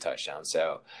with 10 touchdowns.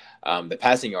 So the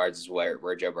passing yards is where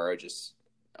Joe Burrow just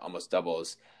almost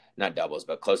not doubles,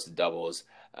 but close to doubles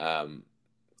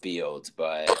Fields.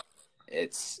 But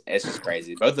it's just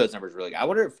crazy. Both of those numbers are really good. I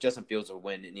wonder if Justin Fields will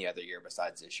win any other year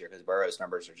besides this year, because Burrow's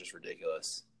numbers are just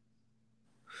ridiculous.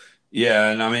 Yeah,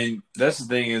 and I mean, that's the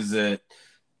thing is that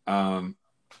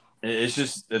it's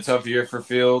just a tough year for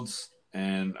Fields,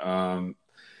 and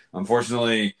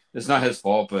unfortunately, it's not his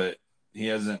fault, but he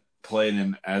hasn't played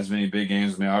in as many big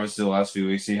games. I mean, obviously, the last few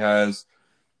weeks he has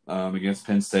against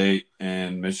Penn State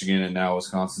and Michigan and now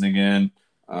Wisconsin again.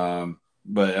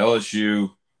 But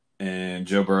LSU and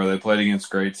Joe Burrow, they played against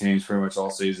great teams pretty much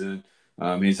all season.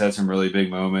 He's had some really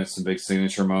big moments, some big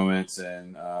signature moments,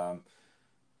 and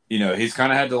he's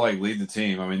kind of had to lead the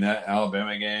team. I mean, that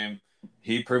Alabama game,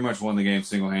 he pretty much won the game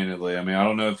single-handedly. I mean, I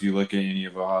don't know if you look at any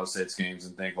of Ohio State's games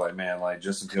and think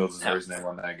Justin Fields is the reason they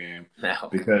won that game. No.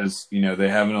 Because, they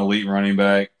have an elite running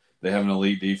back. They have an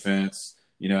elite defense.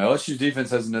 LSU's defense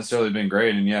hasn't necessarily been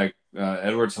great. And,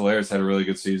 Edwards-Helaire had a really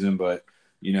good season. But,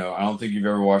 I don't think you've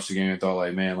ever watched a game and thought,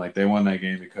 they won that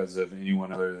game because of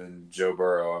anyone other than Joe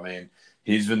Burrow. I mean,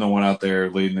 he's been the one out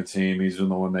there leading the team. He's been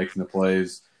the one making the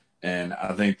plays. And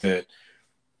I think that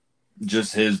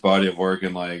just his body of work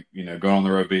and going on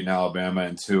the road beating Alabama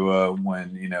and Tua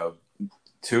when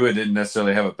Tua didn't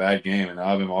necessarily have a bad game and the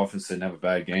Alabama offense didn't have a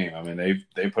bad game. I mean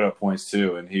they put up points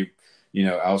too, and he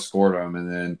outscored them,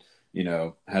 and then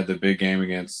had the big game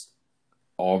against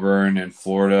Auburn and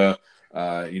Florida.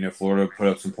 Florida put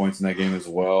up some points in that game as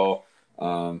well.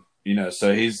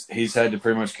 So he's had to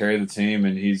pretty much carry the team,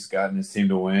 and he's gotten his team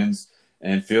to wins.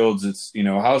 And Fields, it's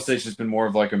Ohio State's just been more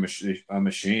of like a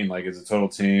machine, like it's a total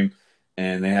team,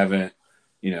 and they haven't.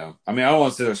 I don't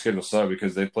want to say their schedule sucked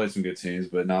because they've played some good teams,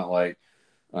 but not like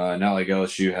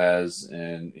LSU has,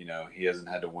 and he hasn't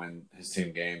had to win his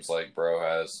team games like Burrow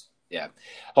has. Yeah.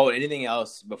 Hold, anything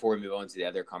else before we move on to the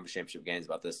other conference championship games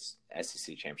about this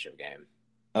SEC championship game?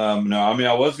 No,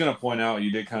 I was going to point out,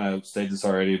 you did kind of state this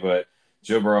already, but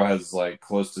Joe Burrow has like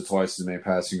close to twice as many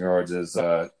passing yards as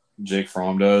Jake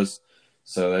Fromm does.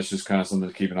 So that's just kind of something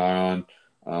to keep an eye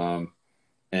on.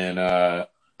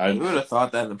 I would have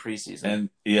thought that in the preseason. And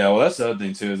yeah, well, that's the other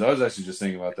thing too, is I was actually just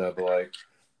thinking about that, but like,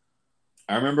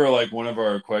 I remember like one of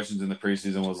our questions in the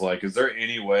preseason was like, is there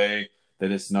any way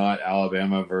that it's not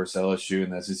Alabama versus LSU in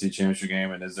the SEC championship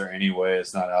game? And is there any way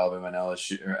it's not Alabama and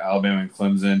LSU or Alabama and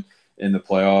Clemson in the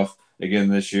playoff again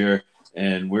this year?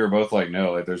 And we were both like,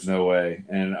 no, like there's no way.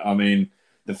 And I mean,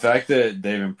 the fact that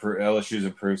LSU's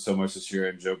improved so much this year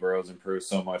and Joe Burrow's improved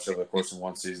so much over the course of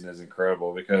one season is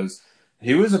incredible, because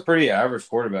he was a pretty average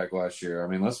quarterback last year. I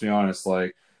mean, let's be honest.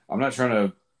 Like, I'm not trying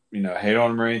to, hate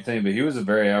on him or anything, but he was a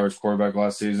very average quarterback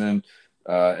last season.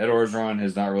 Ed Orgeron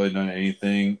has not really done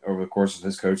anything over the course of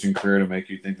his coaching career to make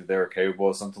you think that they were capable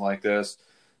of something like this.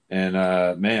 And,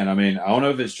 I don't know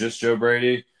if it's just Joe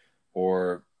Brady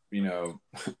or, he's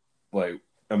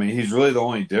really the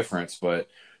only difference. But,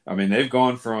 they've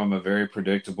gone from a very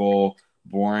predictable,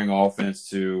 boring offense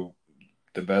to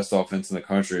the best offense in the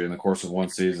country in the course of one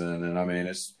season. And,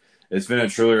 it's been a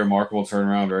truly remarkable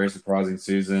turnaround, very surprising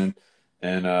season.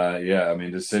 And,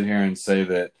 to sit here and say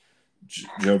that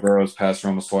Joe Burrow's passed for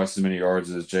almost twice as many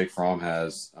yards as Jake Fromm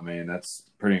has, that's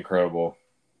pretty incredible.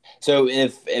 So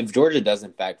if Georgia does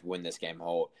in fact win this game,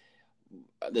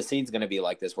 the scene's going to be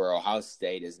like this, where Ohio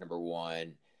State is number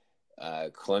 1,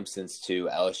 Clemson's 2,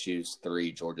 LSU's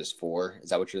 3, Georgia's 4.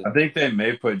 Is that what you're? I think they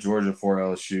may put Georgia 4,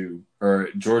 LSU, or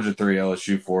Georgia 3,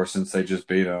 LSU 4, since they just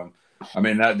beat them.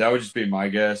 That would just be my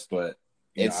guess, but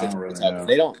I don't really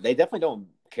know. They definitely don't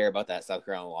care about that South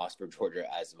Carolina loss for Georgia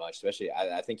as much. Especially,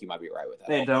 I think you might be right with that.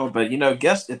 They don't, but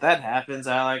guess if that happens,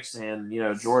 Alex, and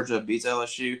Georgia beats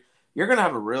LSU, you're going to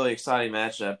have a really exciting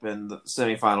matchup in the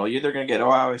semifinal. You're either going to get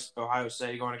Ohio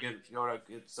State going against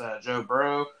Joe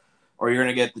Burrow, or you're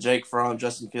going to get the Jake Fromm,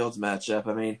 Justin Fields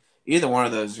matchup. Either one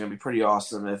of those is going to be pretty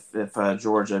awesome if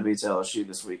Georgia beats LSU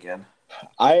this weekend.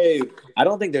 I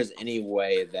don't think there's any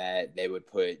way that they would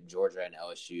put Georgia and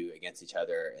LSU against each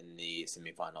other in the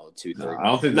semifinal 2-3. No, I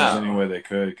don't think there's any way they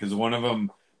could, because one of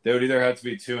them, they would either have to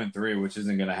be 2 and 3, which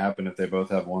isn't going to happen if they both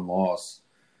have one loss.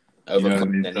 Over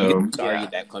Clemson, you can argue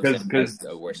that Clemson has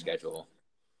the worst schedule.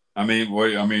 Are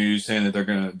you saying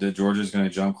that Georgia's going to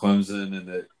jump Clemson and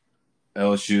that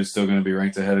LSU is still going to be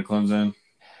ranked ahead of Clemson?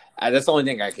 That's the only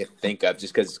thing I could think of,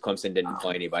 just because Clemson didn't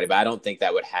play anybody. But I don't think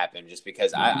that would happen, just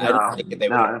because I don't think that they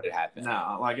would let it happen.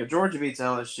 No, like if Georgia beats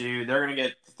LSU, they're going to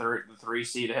get the 3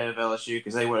 seed ahead of LSU,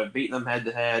 because they would have beaten them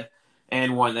head-to-head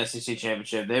and won the SEC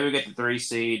championship. They would get the 3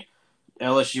 seed.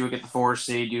 LSU would get the 4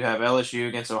 seed. You have LSU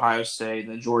against Ohio State,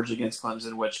 and then Georgia against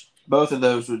Clemson, which both of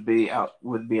those would be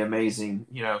amazing,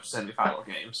 semifinal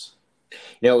games.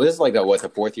 This is like the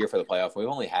 4th year for the playoff. We've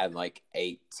only had like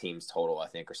 8 teams total, I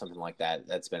think, or something like that.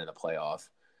 That's been in the playoff.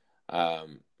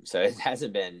 So it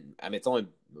hasn't been. It's only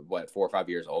 4 or 5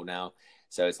 years old now,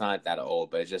 so it's not that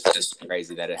old. But it's just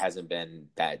crazy that it hasn't been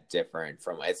that different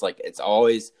from. It's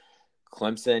always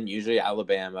Clemson, usually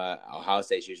Alabama, Ohio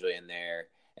State's usually in there,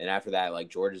 and after that, like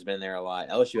Georgia's been there a lot.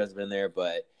 LSU hasn't been there,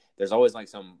 but there's always like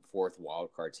some 4th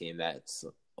wild card team that's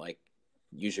like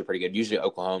usually pretty good. Usually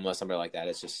Oklahoma, somebody like that.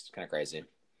 It's just kind of crazy.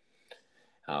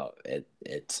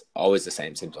 It's always the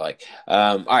same, seems like.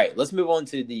 All right, let's move on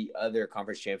to the other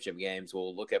conference championship games.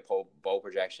 We'll look at bowl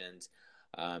projections,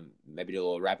 maybe do a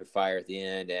little rapid fire at the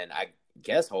end, and I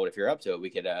guess, Holt, if you're up to it, we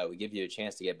could we give you a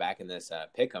chance to get back in this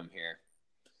pick'em here.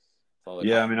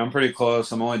 Yeah, I'm pretty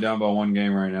close. I'm only down by 1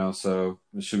 game right now, so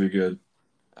it should be good.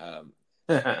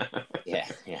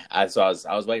 Yeah. So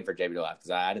I was waiting for JB to laugh,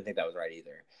 because I didn't think that was right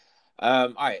either.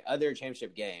 All right, other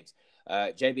championship games.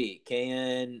 JB,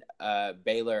 can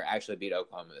Baylor actually beat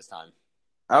Oklahoma this time?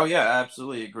 Oh, yeah, I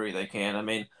absolutely agree they can.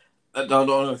 I don't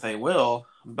know if they will,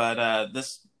 but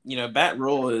this, Matt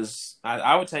Rule is –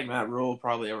 I would take Matt Rule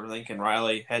probably over Lincoln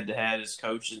Riley head-to-head as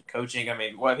coaching.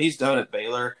 What he's done at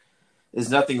Baylor is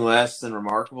nothing less than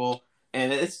remarkable,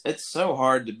 and it's so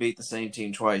hard to beat the same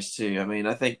team twice, too.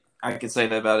 I think I could say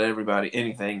that about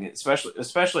anything,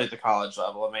 especially at the college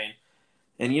level.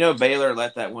 And Baylor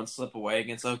let that one slip away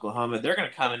against Oklahoma. They're going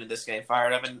to come into this game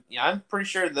fired up, and I'm pretty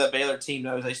sure the Baylor team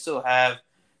knows they still have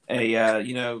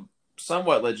a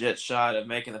somewhat legit shot of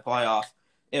making the playoff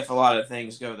if a lot of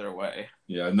things go their way.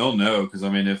 Yeah, and they'll know because I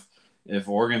mean, if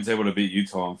Oregon's able to beat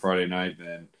Utah on Friday night,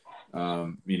 then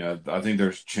I think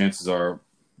their chances are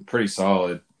pretty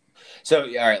solid. So,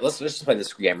 all right, let's just play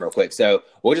this game real quick. So,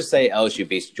 we'll just say LSU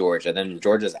beats Georgia, then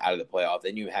Georgia's out of the playoff.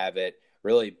 Then you have it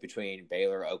really between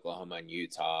Baylor, Oklahoma, and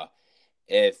Utah.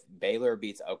 If Baylor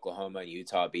beats Oklahoma and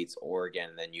Utah beats Oregon,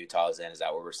 then Utah's in. Is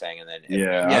that what we're saying? And then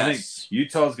I think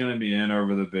Utah's going to be in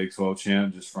over the Big 12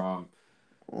 champ just from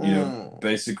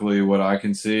basically what I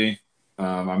can see.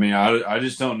 I mean, I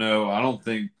just don't know. I don't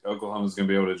think Oklahoma's going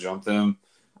to be able to jump them.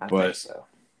 I think so.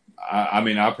 I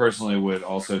mean, I personally would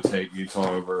also take Utah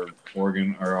over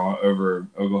Oregon or over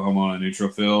Oklahoma on a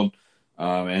neutral field,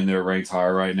 and they're ranked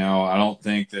higher right now. I don't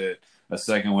think that a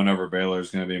second win over Baylor is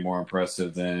going to be more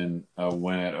impressive than a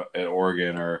win at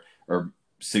Oregon or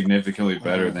significantly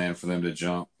better than for them to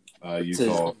jump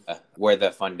Utah. Where the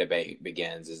fun debate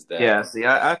begins is the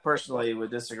I personally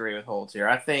would disagree with Holt here.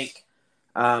 I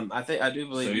do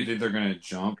believe. So you think they're going to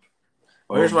jump?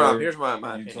 Here's my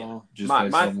opinion. Just my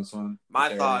on this one.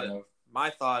 My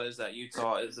thought is that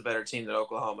Utah is the better team than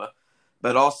Oklahoma,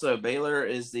 but also Baylor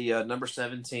is the number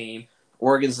 7 team.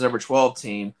 Oregon's the number 12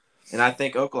 team, and I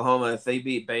think Oklahoma, if they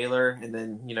beat Baylor, and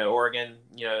then Oregon,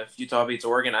 if Utah beats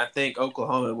Oregon, I think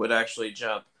Oklahoma would actually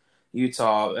jump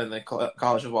Utah in the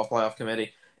College Football Playoff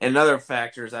Committee. And another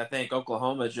factor is I think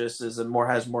Oklahoma just has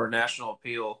more national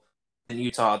appeal than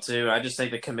Utah too. I just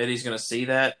think the committee's going to see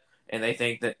that. And they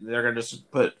think that they're going to just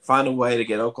find a way to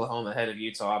get Oklahoma ahead of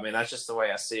Utah. I mean, that's just the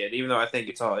way I see it, even though I think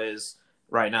Utah is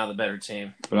right now the better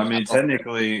team. But, I mean,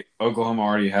 technically, Oklahoma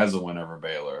already has a win over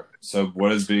Baylor. So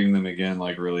what is beating them again,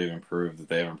 really even prove that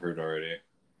they haven't proved already?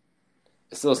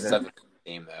 It's still a 7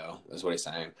 team, though, is what he's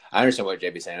saying. I understand what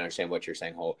JB's saying. I understand what you're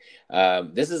saying, Holt.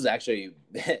 This is actually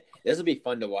 – this will be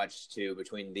fun to watch, too,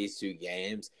 between these two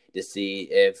games to see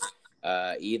if –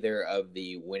 either of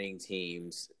the winning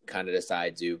teams kind of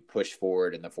decide to push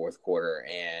forward in the fourth quarter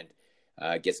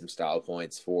and get some style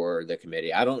points for the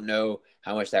committee. I don't know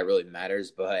how much that really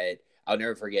matters, but I'll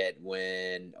never forget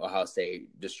when Ohio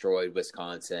State destroyed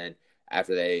Wisconsin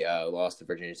after they lost to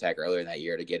Virginia Tech earlier in that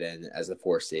year to get in as the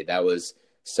 4th seed. That was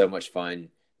so much fun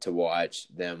to watch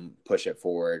them push it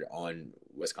forward on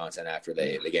Wisconsin after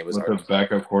the game was with a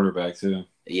backup quarterback too.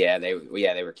 Yeah, they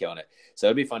were killing it. So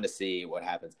it'd be fun to see what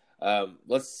happens.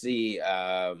 Let's see.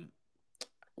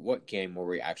 What game were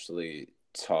we actually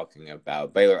talking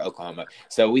about? Baylor, Oklahoma.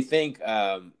 So we think.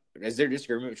 Is there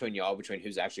disagreement between y'all between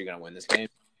who's actually going to win this game?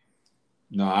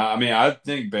 No, I mean I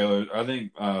think Baylor. I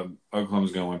think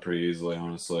Oklahoma's going to win pretty easily,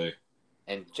 honestly.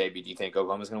 And JB, do you think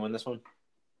Oklahoma's going to win this one?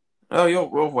 Oh,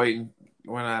 we'll wait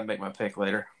when I make my pick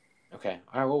later. Okay.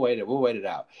 All right, we'll wait it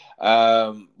out.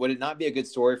 Would it not be a good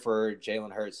story for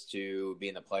Jalen Hurts to be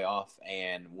in the playoff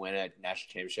and win a national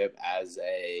championship as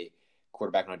a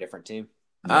quarterback on a different team?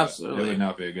 No, absolutely. It would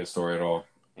not be a good story at all.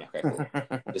 Okay, cool.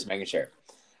 Just making sure.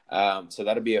 So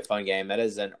that'll be a fun game. That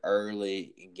is an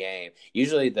early game.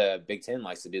 Usually the Big Ten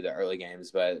likes to do the early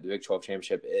games, but the Big 12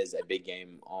 championship is a big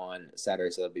game on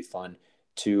Saturday, so that'll be fun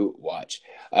to watch.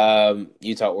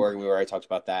 Utah, Oregon, we already talked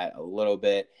about that a little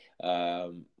bit.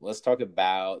 Let's talk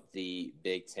about the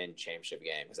Big Ten championship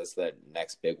game because that's the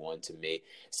next big one to me.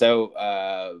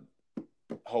 So,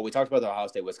 we talked about the Ohio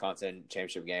State-Wisconsin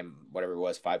championship game, whatever it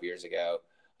was, 5 years ago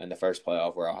in the first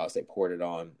playoff where Ohio State poured it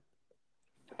on.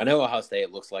 I know Ohio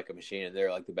State looks like a machine and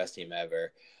they're like the best team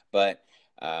ever, but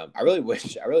I really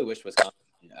wish Wisconsin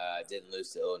didn't lose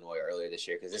to Illinois earlier this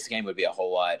year because this game would be a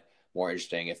whole lot more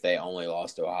interesting if they only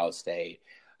lost to Ohio State.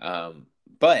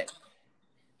 But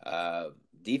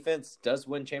defense does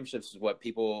win championships is what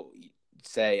people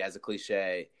say as a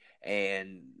cliche,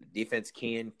 and defense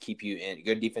can keep you in.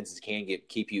 Good defenses can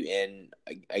keep you in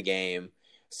a game.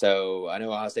 So I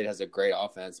know Ohio State has a great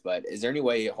offense, but is there any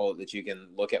way, Holt, that you can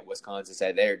look at Wisconsin and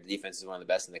say their defense is one of the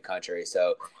best in the country,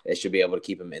 so they should be able to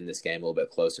keep them in this game a little bit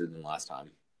closer than last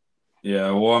time?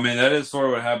 Yeah, well, I mean, that is sort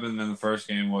of what happened in the first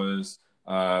game was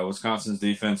Wisconsin's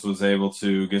defense was able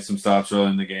to get some stops early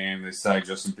in the game. They sacked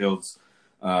Justin Fields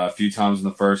a few times in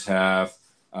the first half.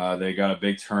 They got a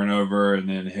big turnover and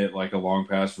then hit like a long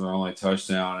pass for their only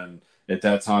touchdown. And at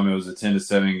that time, it was a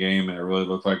 10-7 game, and it really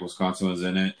looked like Wisconsin was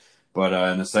in it. But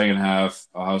in the second half,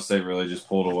 Ohio State really just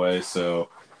pulled away. So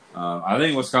I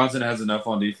think Wisconsin has enough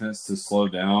on defense to slow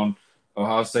down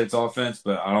Ohio State's offense,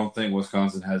 but I don't think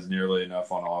Wisconsin has nearly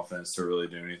enough on offense to really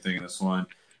do anything in this one.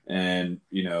 And,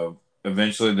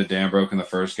 eventually the dam broke in the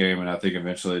first game, and I think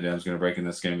eventually the dam's going to break in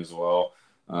this game as well.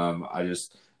 I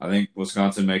think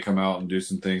Wisconsin may come out and do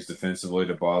some things defensively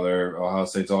to bother Ohio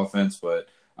State's offense, but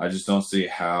I just don't see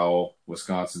how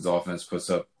Wisconsin's offense puts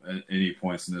up any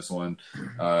points in this one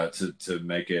to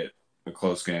make it a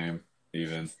close game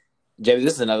even. JB,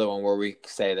 this is another one where we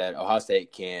say that Ohio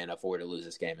State can afford to lose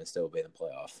this game and still be in the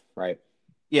playoff, right?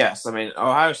 Yes, I mean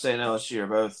Ohio State and LSU are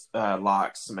both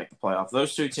locks to make the playoff.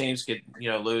 Those two teams could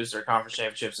lose their conference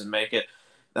championships and make it.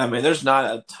 I mean, there's not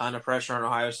a ton of pressure on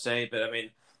Ohio State, but I mean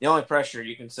the only pressure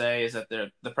you can say is that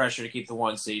the pressure to keep the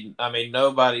 1 seed. I mean,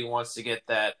 nobody wants to get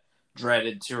that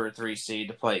dreaded 2 or 3 seed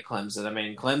to play Clemson. I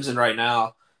mean, Clemson right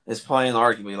now is playing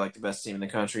arguably like the best team in the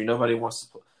country. Nobody wants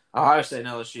to. Ohio State and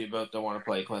LSU both don't want to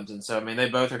play Clemson, so I mean they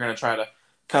both are going to try to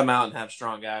come out and have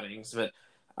strong outings. But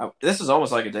this is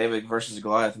almost like a David versus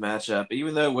Goliath matchup.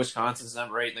 Even though Wisconsin's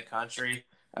number 8 in the country,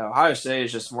 Ohio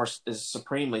State is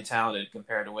supremely talented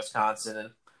compared to Wisconsin.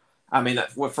 And I mean,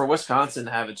 for Wisconsin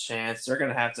to have a chance, they're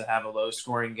going to have a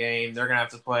low-scoring game. They're going to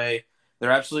have to play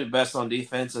their absolute best on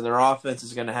defense, and their offense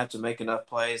is going to have to make enough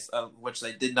plays, which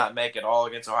they did not make at all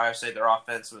against Ohio State. Their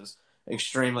offense was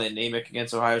extremely anemic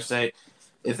against Ohio State.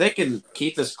 If they can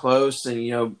keep this close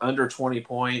and, under 20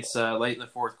 points late in the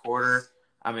fourth quarter,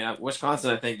 I mean,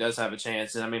 Wisconsin, I think, does have a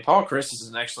chance. And, I mean, Paul Chryst is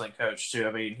an excellent coach, too.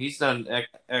 I mean, he's done an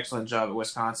excellent job at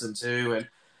Wisconsin, too. And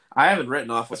I haven't written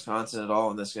off Wisconsin at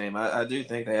all in this game. I do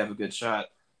think they have a good shot.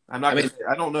 I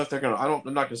don't know if they're going to –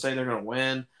 I'm not going to say they're going to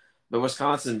win, but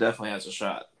Wisconsin definitely has a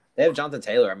shot. They have Jonathan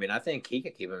Taylor. I mean, I think he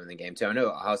could keep him in the game, too. I know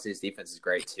Ohio State's defense is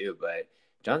great, too, but –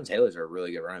 Jonathan Taylor's a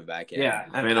really good running back. Yeah,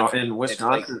 I mean, in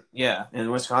Wisconsin,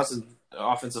 the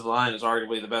offensive line is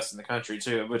arguably the best in the country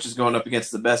too, which is going up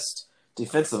against the best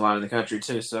defensive line in the country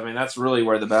too. So, I mean, that's really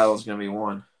where the battle is going to be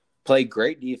won. Play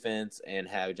great defense and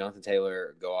have Jonathan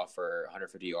Taylor go off for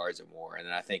 150 yards or more, and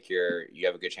then I think you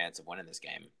have a good chance of winning this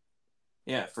game.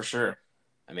 Yeah, for sure.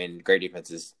 I mean, great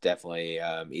defense is definitely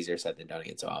easier said than done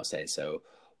against Ohio State, so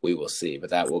we will see.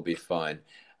 But that will be fun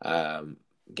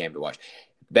game to watch.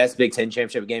 Best Big Ten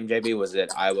championship game, JB, was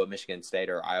it Iowa, Michigan State,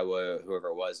 or Iowa, whoever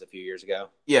it was a few years ago?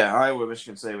 Yeah, Iowa,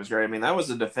 Michigan State was great. I mean, that was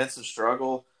a defensive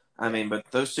struggle. I mean, but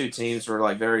those two teams were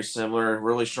like very similar,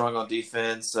 really strong on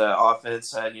defense.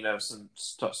 Offense had, some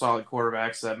solid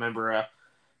quarterbacks. I remember, I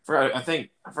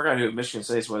forgot who Michigan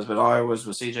State was, but Iowa's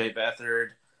was C.J.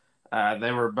 Beathard.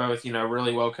 They were both,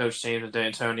 really well coached teams with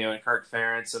D'Antonio and Kirk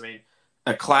Ferentz. I mean,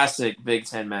 a classic Big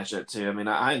Ten matchup too. I mean,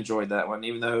 I enjoyed that one,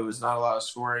 even though it was not a lot of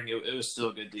scoring. It was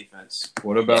still good defense.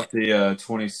 What about the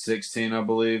 2016, I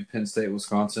believe, Penn State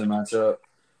Wisconsin matchup?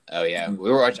 Oh yeah,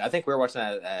 we were watching. I think we were watching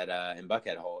that at in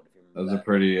Buckhead Hold. If you remember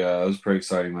that was a pretty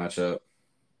exciting matchup.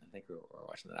 I think we were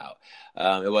watching that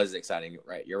out. It was exciting,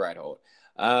 right? You're right, Hold.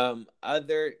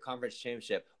 Other conference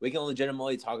championship, we can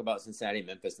legitimately talk about Cincinnati,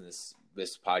 Memphis in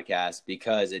this podcast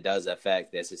because it does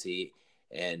affect the SEC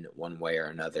in one way or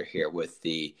another here with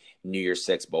the New Year's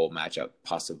Six Bowl matchup,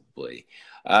 possibly.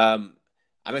 I'm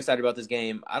excited about this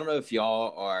game. I don't know if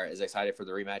y'all are as excited for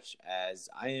the rematch as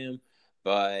I am,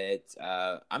 but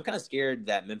I'm kind of scared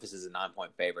that Memphis is a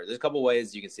 9-point favorite. There's a couple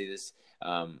ways you can see this,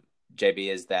 JB,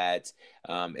 is that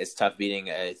it's tough beating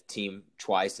a team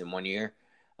twice in 1 year.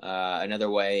 Another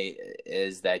way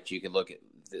is that you can look at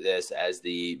this as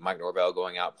the Mike Norvell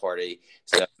going out party.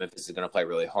 So Memphis is going to play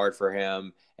really hard for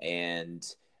him, and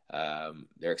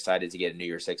they're excited to get a New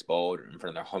Year's Six Bowl in front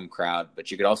of their home crowd. But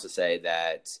you could also say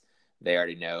that they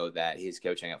already know that he's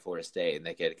coaching at Florida State, and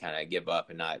they could kind of give up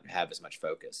and not have as much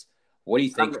focus. What do you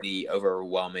think not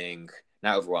overwhelming,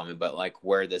 but like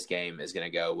where this game is going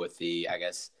to go with the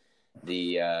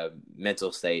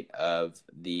mental state of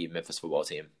the Memphis football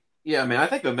team? Yeah, I mean, I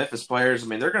think the Memphis players, I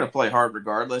mean, they're going to play hard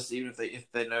regardless, even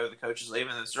if they know the coach is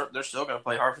leaving. They're still going to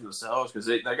play hard for themselves because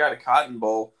they got a Cotton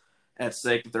Bowl at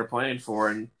stake that they're playing for.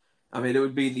 And, I mean, it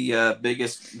would be the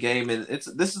biggest game. And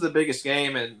this is the biggest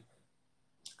game in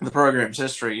the program's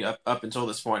history up until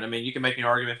this point. I mean, you can make an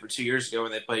argument for 2 years ago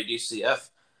when they played UCF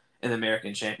in the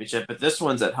American Championship. But this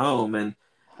one's at home. And,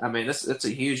 I mean, it's a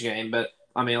huge game. But,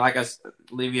 I mean, like I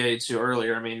alleviated to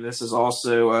earlier, I mean, this is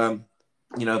also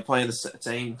playing the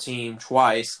same team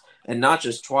twice, and not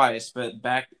just twice, but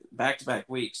back-to-back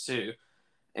weeks too.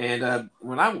 And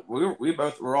we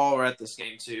both were all at this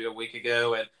game too a week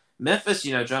ago, and Memphis,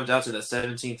 jumped out to the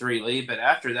 17-3 lead. But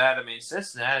after that, I mean,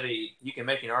 Cincinnati, you can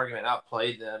make an argument,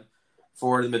 outplayed them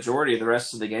for the majority of the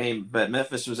rest of the game. But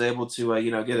Memphis was able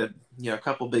to, get a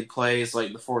couple big plays late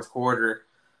in the fourth quarter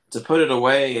to put it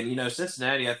away. And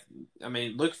Cincinnati, I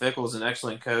mean, Luke Fickell is an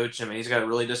excellent coach. I mean, he's got a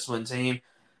really disciplined team.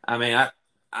 I mean,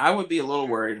 I would be a little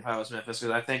worried if I was Memphis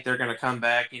because I think they're going to come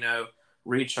back,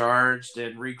 recharged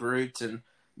and regrouped, and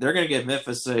they're going to give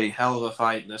Memphis a hell of a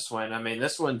fight in this one. I mean,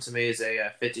 this one to me is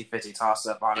a 50-50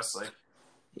 toss-up, honestly.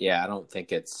 Yeah, I don't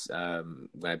think it's going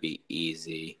to be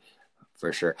easy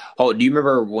for sure. Oh, do you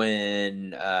remember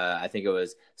when I think it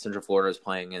was Central Florida was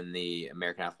playing in the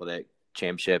American Athletic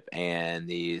Championship and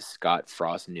the Scott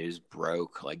Frost news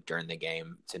broke like during the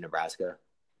game to Nebraska?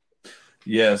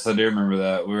 Yes, I do remember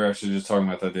that. We were actually just talking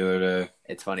about that the other day.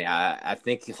 It's funny. I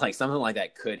think like something like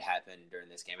that could happen during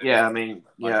this game. Yeah, I mean,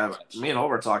 yeah, me and Holt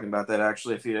were talking about that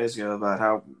actually a few days ago about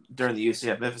how during the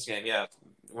UCF Memphis game,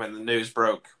 when the news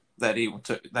broke that he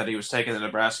was taking the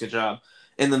Nebraska job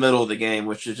in the middle of the game,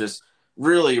 which is just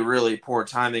really, really poor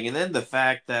timing. And then the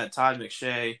fact that Todd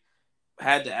McShay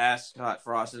had to ask Scott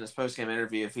Frost in his post-game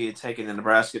interview if he had taken the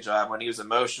Nebraska job when he was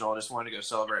emotional and just wanted to go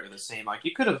celebrate with his team. Like,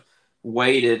 you could have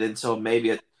waited until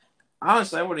maybe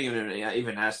honestly, I wouldn't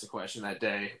even ask the question that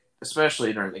day,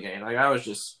 especially during the game. Like, I was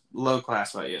just low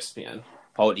class by ESPN.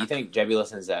 Paul, do you think JB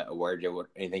listens to a word,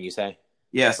 anything you say?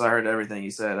 Yes, I heard everything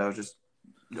you said. I was just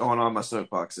going on my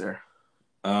soapbox there.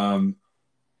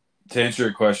 To answer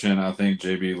your question, I think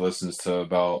JB listens to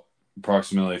about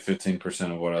approximately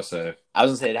 15% of what I say. I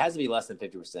was going to say it has to be less than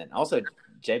 50%. Also,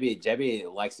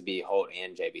 JB likes to be Holt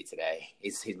and JB today.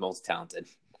 He's multi-talented.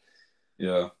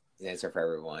 Yeah. Answer for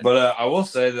everyone. But I will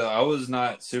say that I was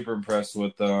not super impressed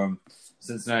with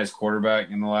Cincinnati's quarterback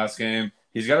in the last game.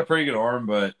 He's got a pretty good arm,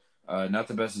 but not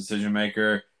the best decision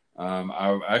maker.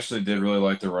 I actually did really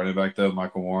like the running back, though,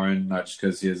 Michael Warren, not just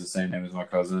because he has the same name as my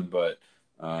cousin, but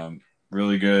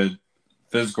really good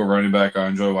physical running back. I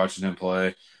enjoy watching him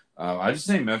play. I just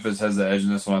think Memphis has the edge in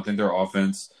this one. I think their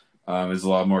offense is a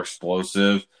lot more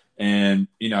explosive. And,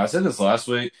 I said this last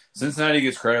week, Cincinnati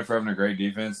gets credit for having a great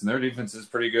defense, and their defense is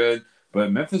pretty good,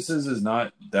 but Memphis's is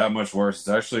not that much worse. It's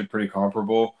actually pretty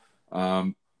comparable.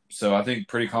 So I think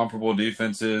pretty comparable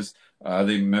defenses. I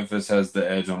think Memphis has the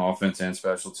edge on offense and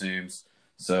special teams.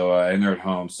 So, and they're at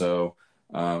home. So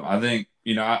I think,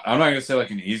 I'm not going to say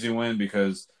like an easy win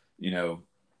because,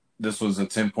 this was a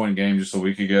 10-point game just a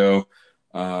week ago.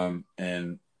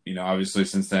 And, obviously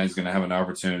Cincinnati's going to have an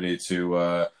opportunity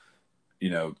to,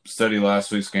 study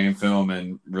last week's game film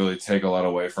and really take a lot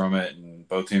away from it. And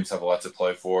both teams have a lot to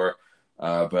play for.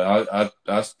 But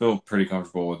I feel pretty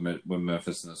comfortable with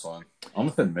Memphis in this one. I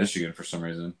almost said Michigan for some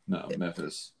reason. No,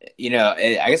 Memphis.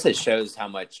 I guess it shows how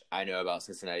much I know about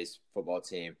Cincinnati's football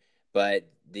team. But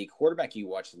the quarterback you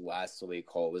watched last week,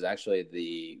 Cole, was actually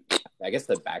the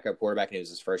backup quarterback, and it was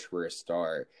his first career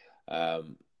start.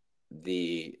 I'm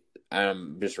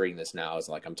just reading this now. It's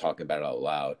like I'm talking about it out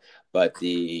loud. But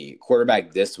the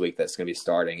quarterback this week that's going to be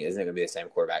starting isn't going to be the same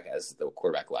quarterback as the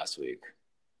quarterback last week.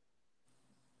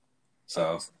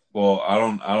 So, well, I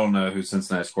don't know who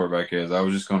Cincinnati's quarterback is. I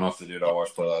was just going off the dude I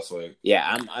watched play last week.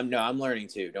 Yeah, I'm learning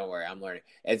too. Don't worry, I'm learning.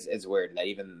 It's weird that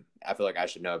even I feel like I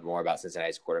should know more about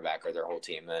Cincinnati's quarterback or their whole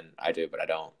team than I do, but I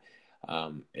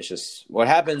don't. It's just what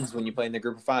happens when you play in the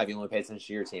group of five. You only pay attention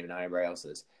to your team and not everybody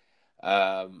else's.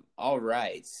 All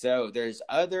right. So there's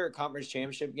other conference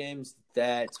championship games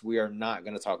that we are not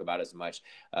going to talk about as much,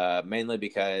 mainly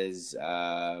because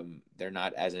they're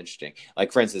not as interesting.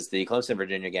 Like, for instance, the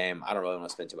Clemson-Virginia game, I don't really want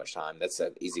to spend too much time. That's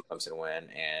an easy Clemson win,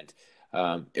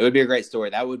 and it would be a great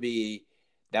story. That would be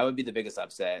the biggest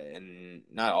upset in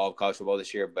not all of college football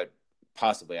this year, but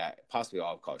possibly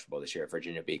all of college football this year if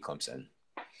Virginia beat Clemson.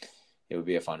 It would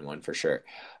be a fun one for sure.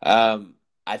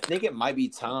 I think it might be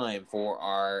time for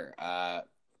our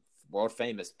world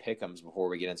famous pick'ems before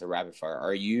we get into rapid fire.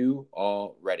 Are you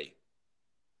all ready?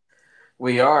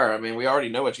 We are. I mean, we already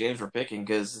know which games we're picking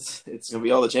because it's going to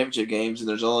be all the championship games, and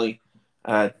there's only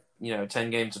 10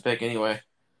 games to pick anyway.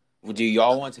 Do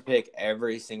y'all want to pick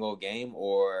every single game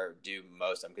or do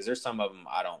most of them? Because there's some of them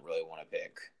I don't really want to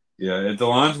pick. Yeah, if the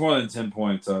line's more than 10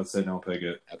 points, I would say don't pick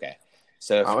it. Okay.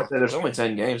 So I would say there's only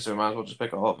 10 games, so we might as well just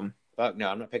pick all of them. No,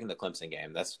 I'm not picking the Clemson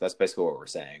game. That's basically what we're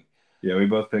saying. Yeah, we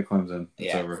both picked Clemson.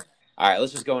 It's yeah. over. All right,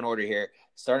 let's just go in order here.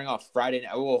 Starting off Friday.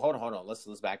 Oh, hold on. Let's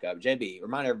back up. JB,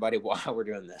 remind everybody why we're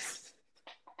doing this.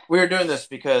 We're doing this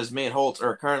because me and Holt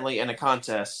are currently in a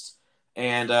contest.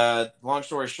 And long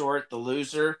story short, the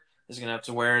loser is going to have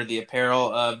to wear the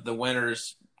apparel of the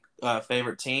winner's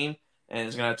favorite team. And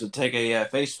is going to have to take a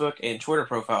Facebook and Twitter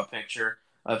profile picture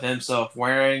of himself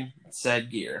wearing said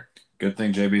gear. Good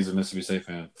thing JB's a Mississippi State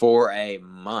fan. For a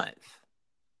month.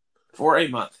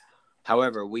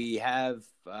 However, we have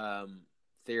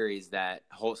theories that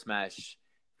Holt Smash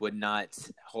would not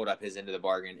hold up his end of the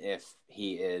bargain if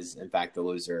he is, in fact, the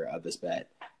loser of this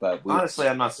bet. But honestly,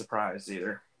 I'm not surprised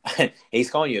either. He's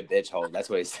calling you a bitch, Holt. That's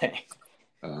what he's saying.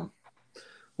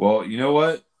 Well, you know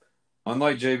what?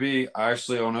 Unlike JB, I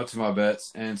actually own up to my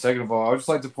bets. And second of all, I would just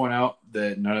like to point out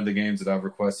that none of the games that I've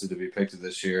requested to be picked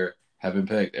this year have been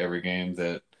picked. Every game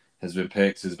that has been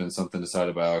picked has been something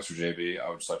decided by Alex or JB. I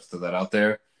would just like to throw that out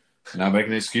there. Not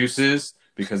making excuses.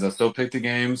 because I still pick the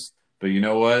games. But you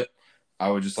know what? I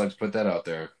would just like to put that out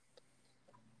there.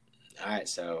 All right,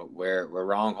 so we're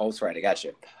wrong. Holt's right. I got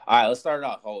you. All right, let's start it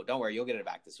off. Holt, don't worry, you'll get it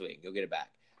back this week. You'll get it back.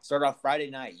 Start off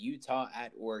Friday night, Utah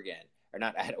at Oregon, or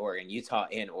not at Oregon, Utah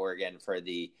in Oregon for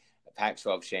the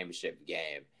Pac-12 championship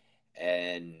game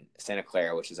in Santa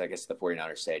Clara, which is, I guess, the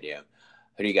 49ers stadium.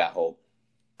 Who do you got, Holt?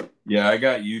 Yeah, I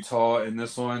got Utah in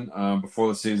this one. Before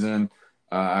the season,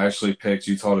 I actually picked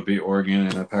Utah to beat Oregon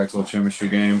in a Pac-12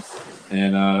 championship game,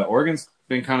 and Oregon's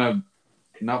been kind of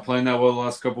not playing that well the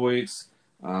last couple weeks.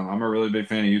 I'm a really big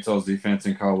fan of Utah's defense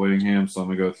and Kyle Whittingham, so I'm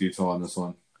going to go with Utah on this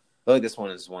one. I feel like this one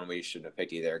is one we shouldn't have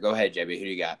picked either. Go ahead, JB. Who do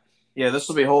you got? Yeah, this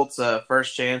will be Holt's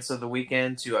first chance of the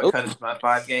weekend to cut into my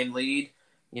 5-game lead.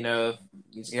 You know,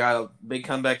 he's got a big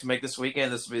comeback to make this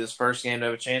weekend. This will be his first game to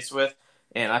have a chance with.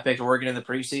 And I picked Oregon in the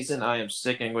preseason. I am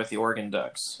sticking with the Oregon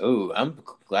Ducks. Oh, I'm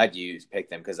glad you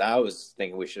picked them because I was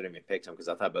thinking we should have even picked them because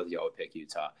I thought both of y'all would pick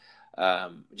Utah.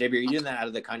 JB, are you doing that out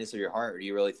of the kindness of your heart, or do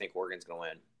you really think Oregon's going to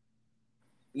win?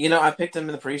 You know, I picked them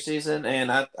in the preseason, and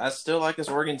I still like this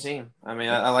Oregon team. I mean,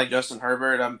 I like Justin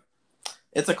Herbert.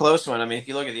 It's a close one. I mean, if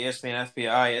you look at the ESPN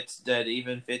FPI, it's dead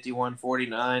even,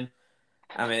 51-49.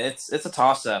 I mean, it's a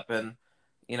toss-up, and,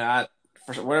 you know,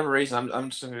 for whatever reason, I'm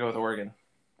just going to go with Oregon.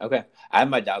 Okay. I have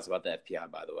my doubts about the FPI,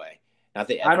 by the way. Not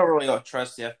the I don't really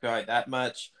trust the FBI that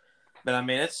much, but, I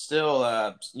mean, it's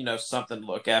still, you know, something to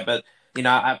look at. But, you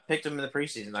know, I picked them in the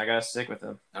preseason. I got to stick with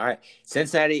them. All right.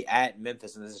 Cincinnati at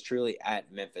Memphis, and this is truly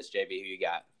at Memphis. JB, who you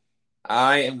got?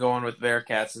 I am going with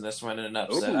Bearcats in this one in an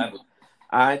upset.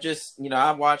 I just, you know,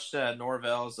 I watched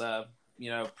Norvell's, you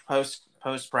know,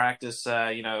 post-practice,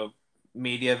 you know,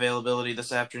 media availability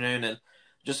this afternoon, and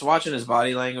just watching his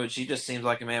body language, he just seems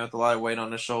like a man with a lot of weight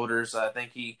on his shoulders. I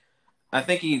think he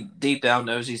deep down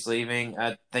knows he's leaving.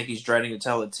 I think he's dreading to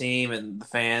tell the team and the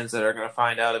fans that are going to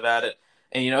find out about it.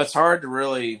 And, you know, it's hard to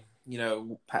really, you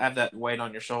know, have that weight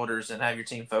on your shoulders and have your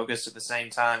team focused at the same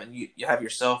time. And you have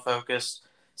yourself focused.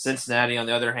 Cincinnati, on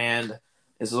the other hand,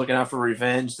 is looking out for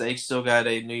revenge. They still got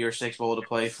a New Year's Six Bowl to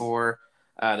play for.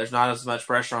 There's not as much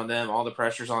pressure on them. All the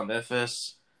pressure's on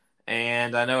Memphis.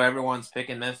 And I know everyone's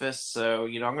picking Memphis. So,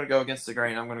 you know, I'm going to go against the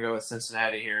grain. I'm going to go with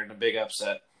Cincinnati here in a big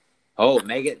upset. Oh,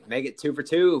 make it 2 for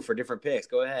 2 for different picks.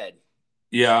 Go ahead.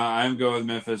 Yeah, I'm going with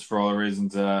Memphis for all the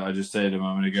reasons I just said a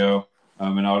moment ago.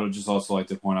 And I would just also like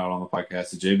to point out on the podcast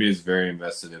that JB is very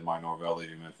invested in Mike Norvell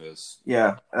leading Memphis.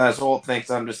 Yeah, as Holt thinks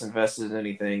I'm just invested in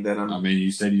anything that I'm. I mean,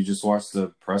 you said you just watched the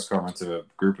press conference of a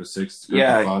group of 6.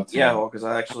 Well, because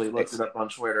I actually looked it up on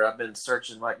Twitter. I've been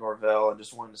searching Mike Norvell and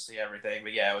just wanted to see everything.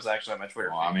 But yeah, it was actually on my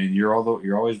Twitter. Well, I mean, you're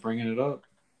always bringing it up.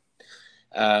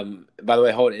 By the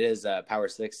way, Holt, it is Power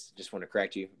 6. Just want to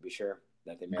correct you. Be sure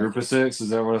that they group of 6. Is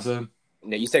that what I said?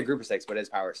 No, you said group of 6, but it's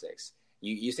Power 6.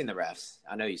 You've seen the refs.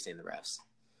 I know you've seen the refs.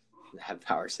 Have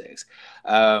Power 6.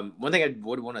 One thing I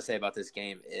would want to say about this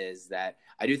game is that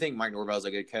I do think Mike Norvell is a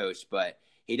good coach, but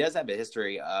he does have a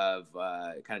history of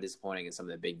kind of disappointing in some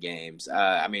of the big games.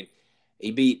 I mean, he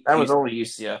beat that was only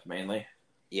UCF mainly.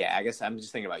 Yeah, I guess I'm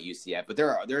just thinking about UCF, but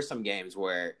there are some games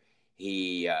where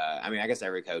he. I mean, I guess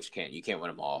every coach you can't win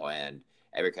them all, and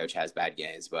every coach has bad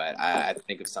games. But I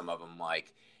think of some of them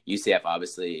like UCF,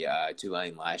 obviously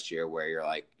Tulane last year, where you're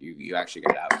like you actually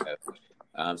got out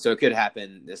coached. So it could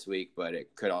happen this week, but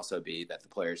it could also be that the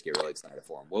players get really excited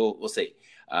for him. We'll see.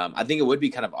 I think it would be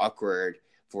kind of awkward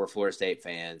for Florida State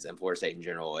fans and Florida State in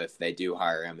general if they do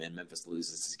hire him and Memphis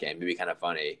loses this game. It'd be kind of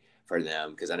funny for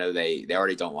them because I know they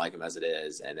already don't like him as it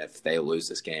is, and if they lose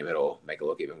this game, it'll make it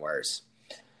look even worse.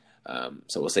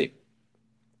 So we'll see.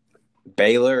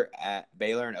 Baylor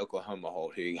and Oklahoma.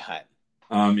 Holt, who you got?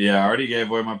 Yeah, I already gave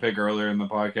away my pick earlier in the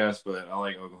podcast, but I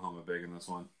like Oklahoma big in this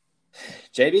one.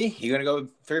 JB, you gonna go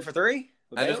 3 for 3?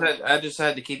 I just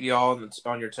had to keep you all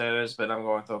on your toes, but I'm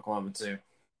going with Oklahoma too.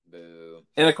 Boo.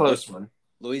 In a close one.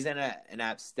 Louisiana and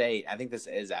App State. I think this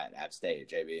is at App State,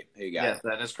 JB. Who you got? Yes,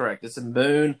 that is correct. It's in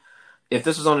Boone. If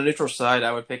this was on a neutral side,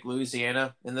 I would pick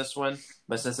Louisiana in this one.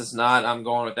 But since it's not, I'm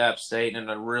going with App State in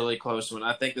a really close one.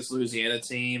 I think this Louisiana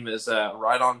team is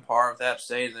right on par with App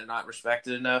State, and they're not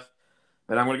respected enough.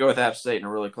 But I'm going to go with App State in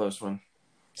a really close one.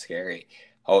 Scary.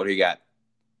 Hold, who you got?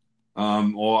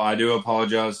 Well, I do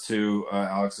apologize to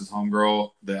Alex's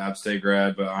homegirl, the App State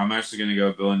grad, but I'm actually going to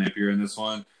go Billy Napier in this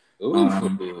one.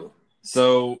 Ooh.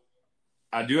 So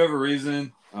I do have a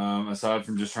reason, aside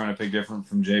from just trying to pick different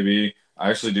from JB. I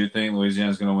actually do think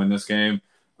Louisiana is going to win this game.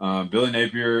 Billy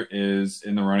Napier is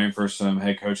in the running for some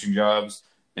head coaching jobs,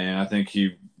 and I think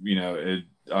it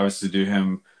obviously do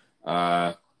him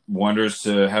wonders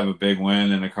to have a big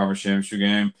win in a conference championship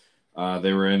game.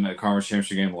 They were in a conference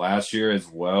championship game last year as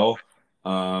well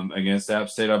against App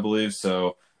State, I believe.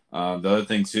 So The other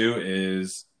thing too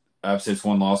is App State's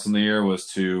one loss in the year was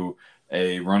to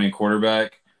a running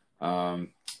quarterback.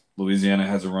 Louisiana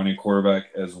has a running quarterback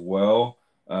as well.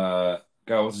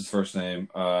 What's his first name?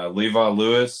 Levi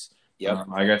Lewis. Yep.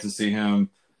 I got to see him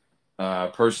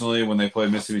personally when they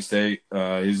played Mississippi State.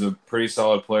 He's a pretty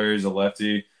solid player. He's a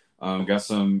lefty. Got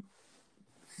some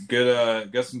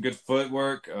good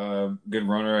footwork. Good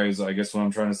runner is I guess what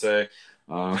I'm trying to say.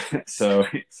 So I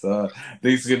think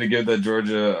he's going to give that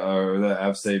Georgia or that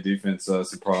App State defense some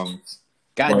problems.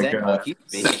 God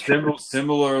damn,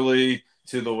 similarly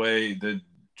to the way that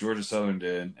Georgia Southern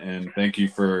did. And thank you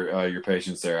for your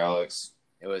patience there, Alex.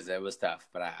 It was tough,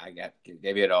 but I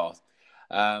gave you it all.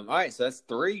 All right, so that's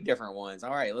 3 different ones.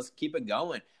 All right, let's keep it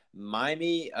going.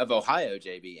 Miami of Ohio,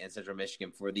 JB, and Central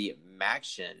Michigan for the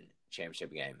MACtion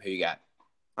championship game. Who you got?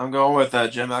 I'm going with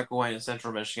Jim McElwain and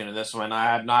Central Michigan in this one. I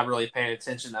have not really paid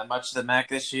attention that much to the MAC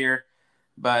this year,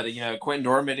 but Quentin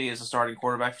Dormady is a starting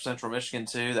quarterback for Central Michigan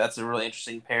too. That's a really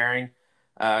interesting pairing,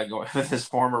 going with his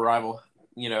former rival,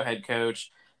 head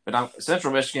coach. But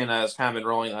Central Michigan has kind of been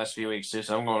rolling the last few weeks too,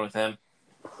 so I'm going with him.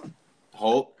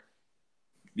 Holt?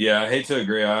 Yeah, I hate to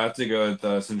agree. I have to go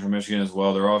with Central Michigan as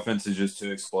well. Their offense is just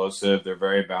too explosive. They're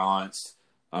very balanced.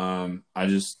 I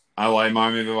like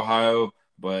Miami of Ohio,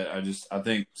 but I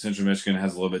think Central Michigan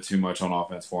has a little bit too much on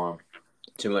offense for them.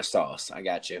 Too much sauce. I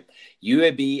got you.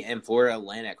 UAB and Florida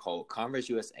Atlantic Holt, Conference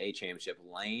USA Championship.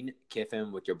 Lane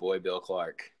Kiffin with your boy Bill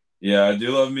Clark. Yeah, I do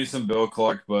love me some Bill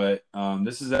Clark, but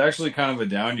this is actually kind of a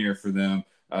down year for them,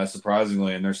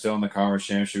 surprisingly, and they're still in the conference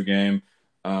championship game,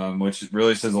 which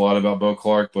really says a lot about Bill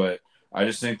Clark. But I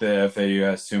just think that FAU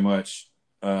has too much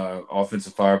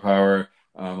offensive firepower,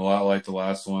 a lot like the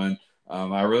last one.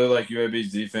 I really like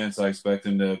UAB's defense. I expect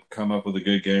them to come up with a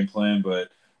good game plan, but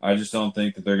I just don't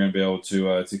think that they're going to be able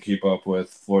to keep up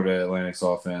with Florida Atlantic's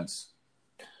offense.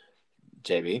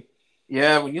 JB?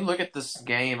 Yeah, when you look at this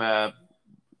game,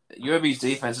 UAB's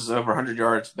defense is over 100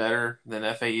 yards better than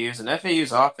FAU's, and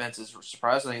FAU's offense is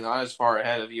surprisingly not as far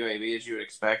ahead of UAB as you would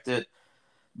expect it.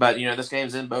 But, this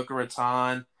game's in Boca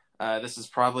Raton. This is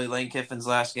probably Lane Kiffin's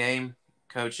last game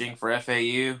coaching for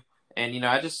FAU. And,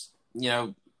 I just,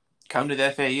 come to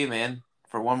the FAU, man.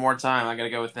 For one more time, I got to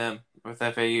go with them, with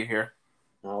FAU here.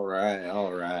 All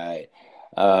right.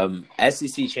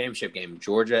 SEC championship game,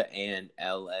 Georgia and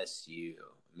LSU.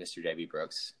 Mr. JB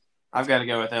Brooks. I've got to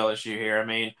go with LSU here. I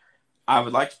mean, I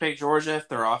would like to pick Georgia if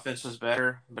their offense was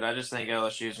better, but I just think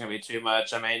LSU is going to be too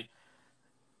much. I mean,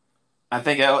 I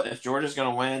think if Georgia's going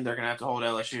to win, they're going to have to hold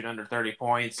LSU to under 30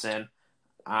 points, and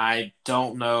I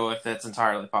don't know if that's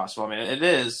entirely possible. I mean, it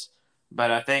is,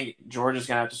 but I think Georgia's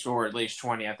going to have to score at least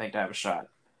 20, I think, to have a shot.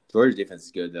 Georgia's defense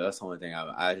is good, though. That's the only thing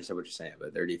I understand what you're saying,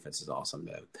 but their defense is awesome,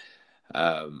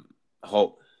 though.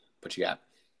 Hope, what you got?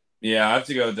 Yeah, I have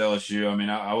to go with LSU. I mean,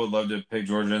 I would love to pick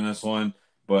Georgia in this one,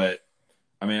 but,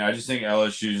 I mean, I just think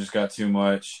LSU just got too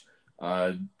much.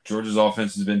 Georgia's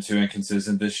offense has been too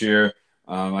inconsistent this year.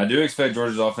 I do expect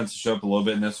Georgia's offense to show up a little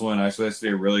bit in this one. I expect this to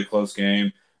be a really close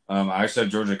game. I actually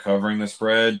have Georgia covering the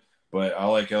spread, but I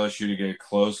like LSU to get a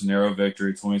close, narrow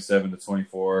victory,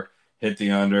 27-24, hit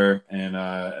the under, and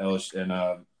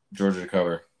Georgia to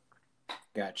cover.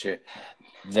 Gotcha.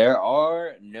 There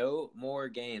are no more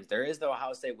games. There is the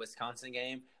Ohio State-Wisconsin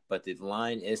game, but the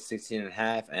line is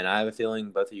 16.5, and I have a feeling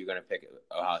both of you are going to pick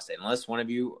Ohio State. Unless one of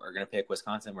you are going to pick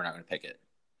Wisconsin, we're not going to pick it,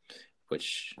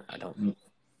 which I don't.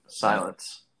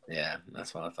 Silence. Yeah,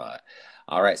 that's what I thought.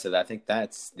 All right, so I think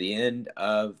that's the end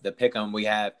of the pick'em. We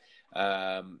have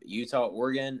Utah,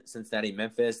 Oregon, Cincinnati,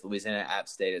 Memphis, Louisiana, App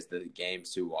State as the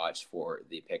games to watch for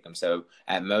the pick'em. So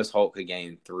at most, Holt could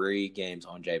gain 3 games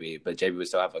on JB, but JB would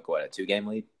still have a 2-game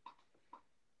lead?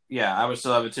 Yeah, I would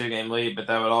still have a 2-game lead, but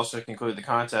that would also conclude the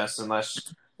contest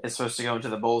unless it's supposed to go into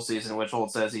the bowl season, which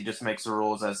Holt says he just makes the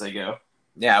rules as they go.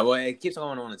 Yeah, well, it keeps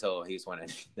going on until he's winning.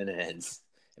 Then it ends.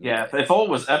 Yeah, I bet if Holt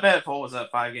was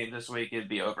up 5 games this week, it'd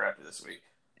be over after this week.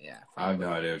 Yeah. I have no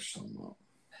idea what you're talking about.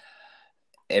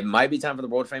 It might be time for the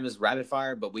world famous rapid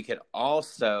fire, but we could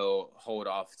also hold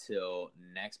off till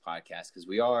next podcast because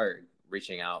we are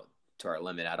reaching out to our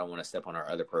limit. I don't want to step on our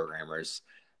other programmers'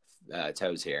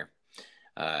 toes here.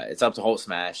 It's up to Holt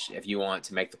Smash if you want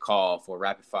to make the call for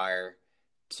rapid fire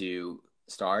to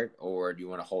start, or do you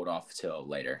want to hold off till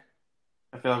later?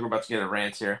 I feel like we're about to get a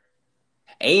rant here.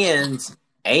 And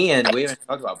we haven't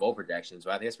talked about bowl projections,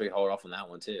 but I guess we can hold off on that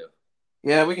one too.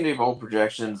 Yeah, we can do bowl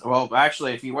projections. Well,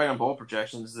 actually, if you wait on bowl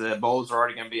projections, the bowls are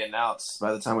already going to be announced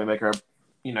by the time we make our,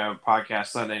 podcast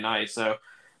Sunday night. So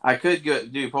I could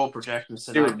do bowl projections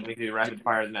tonight, and we can do rapid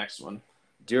fire the next one.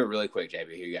 Do it really quick, JB.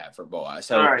 Who you got for bowl? All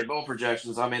right, bowl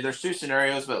projections. I mean, there's 2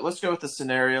 scenarios, but let's go with the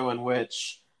scenario in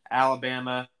which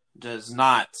Alabama does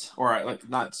not, or like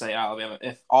not say Alabama,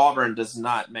 if Auburn does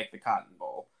not make the Cotton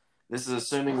Bowl. This is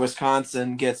assuming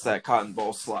Wisconsin gets that Cotton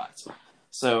Bowl slot.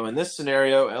 So in this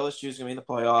scenario, LSU is going to be in the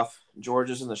playoff.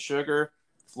 Georgia's in the Sugar.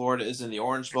 Florida is in the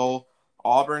Orange Bowl.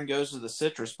 Auburn goes to the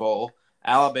Citrus Bowl.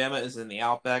 Alabama is in the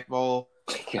Outback Bowl.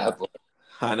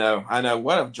 I know.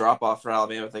 What a drop-off for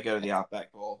Alabama if they go to the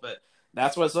Outback Bowl. But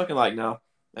that's what it's looking like now.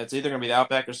 It's either going to be the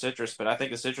Outback or Citrus, but I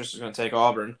think the Citrus is going to take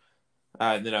Auburn.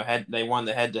 They won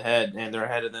the head-to-head, and they're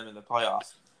ahead of them in the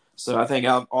playoff. So I think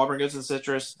Auburn goes to the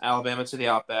Citrus, Alabama to the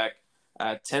Outback.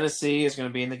 Tennessee is going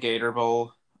to be in the Gator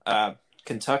Bowl.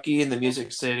 Kentucky in the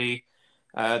Music City.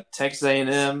 Texas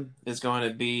A&M is going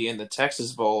to be in the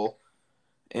Texas Bowl.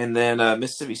 And then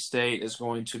Mississippi State is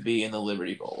going to be in the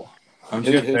Liberty Bowl. I'm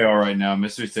just going to say all right now,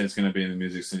 Mississippi State's going to be in the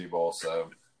Music City Bowl, so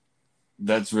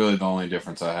that's really the only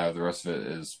difference I have. The rest of it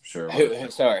is sure. Who's going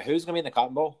to be in the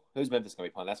Cotton Bowl? Who's Memphis going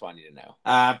to be playing? That's what I need to know.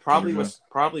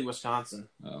 Probably Wisconsin.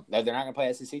 Oh. They're not going to play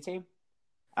an SEC team?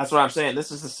 That's what I'm saying.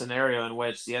 This is the scenario in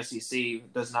which the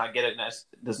SEC does not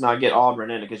get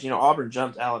Auburn in it because Auburn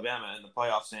jumped Alabama in the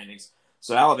playoff standings,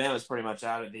 so Alabama is pretty much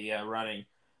out of the running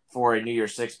for a New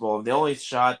Year's Six bowl. The only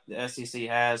shot the SEC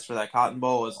has for that Cotton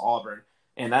Bowl is Auburn,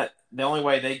 and that the only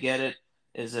way they get it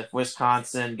is if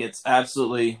Wisconsin gets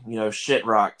absolutely shit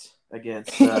rocked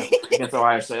against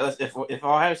Ohio State. If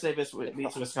Ohio State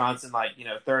beats Wisconsin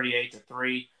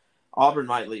 38-3. Auburn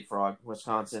might leapfrog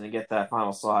Wisconsin and get that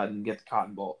final slot and get the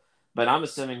Cotton Bowl. But I'm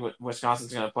assuming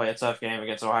Wisconsin's going to play a tough game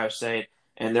against Ohio State,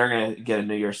 and they're going to get a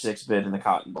New Year's Six bid in the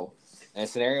Cotton Bowl. In a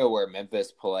scenario where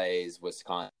Memphis plays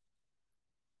Wisconsin,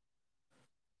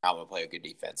 I'm going to play a good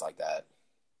defense like that.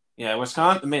 Yeah,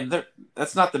 Wisconsin,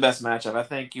 that's not the best matchup. I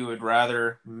think you would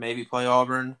rather maybe play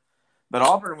Auburn, but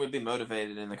Auburn would be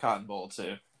motivated in the Cotton Bowl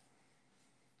too.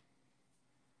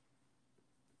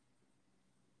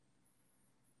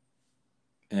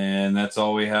 And that's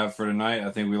all we have for tonight.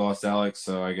 I think we lost Alex,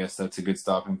 so I guess that's a good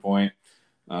stopping point.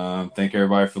 Thank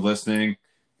everybody for listening,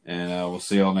 and we'll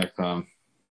see y'all next time.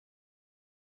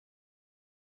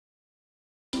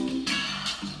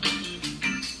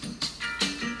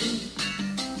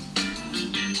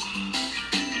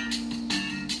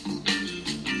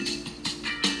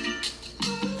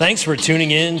 Thanks for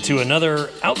tuning in to another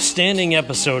outstanding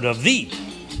episode of the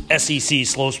SEC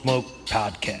Slow Smoke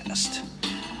Podcast.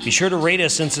 Be sure to rate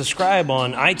us and subscribe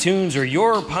on iTunes or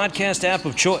your podcast app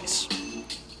of choice.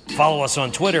 Follow us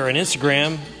on Twitter and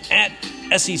Instagram at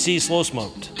SEC Slow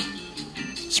Smoked.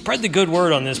 Spread the good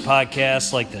word on this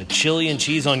podcast like the chili and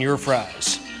cheese on your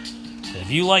fries. If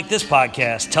you like this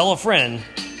podcast, tell a friend,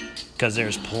 because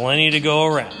there's plenty to go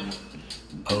around.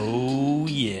 Oh,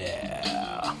 yeah.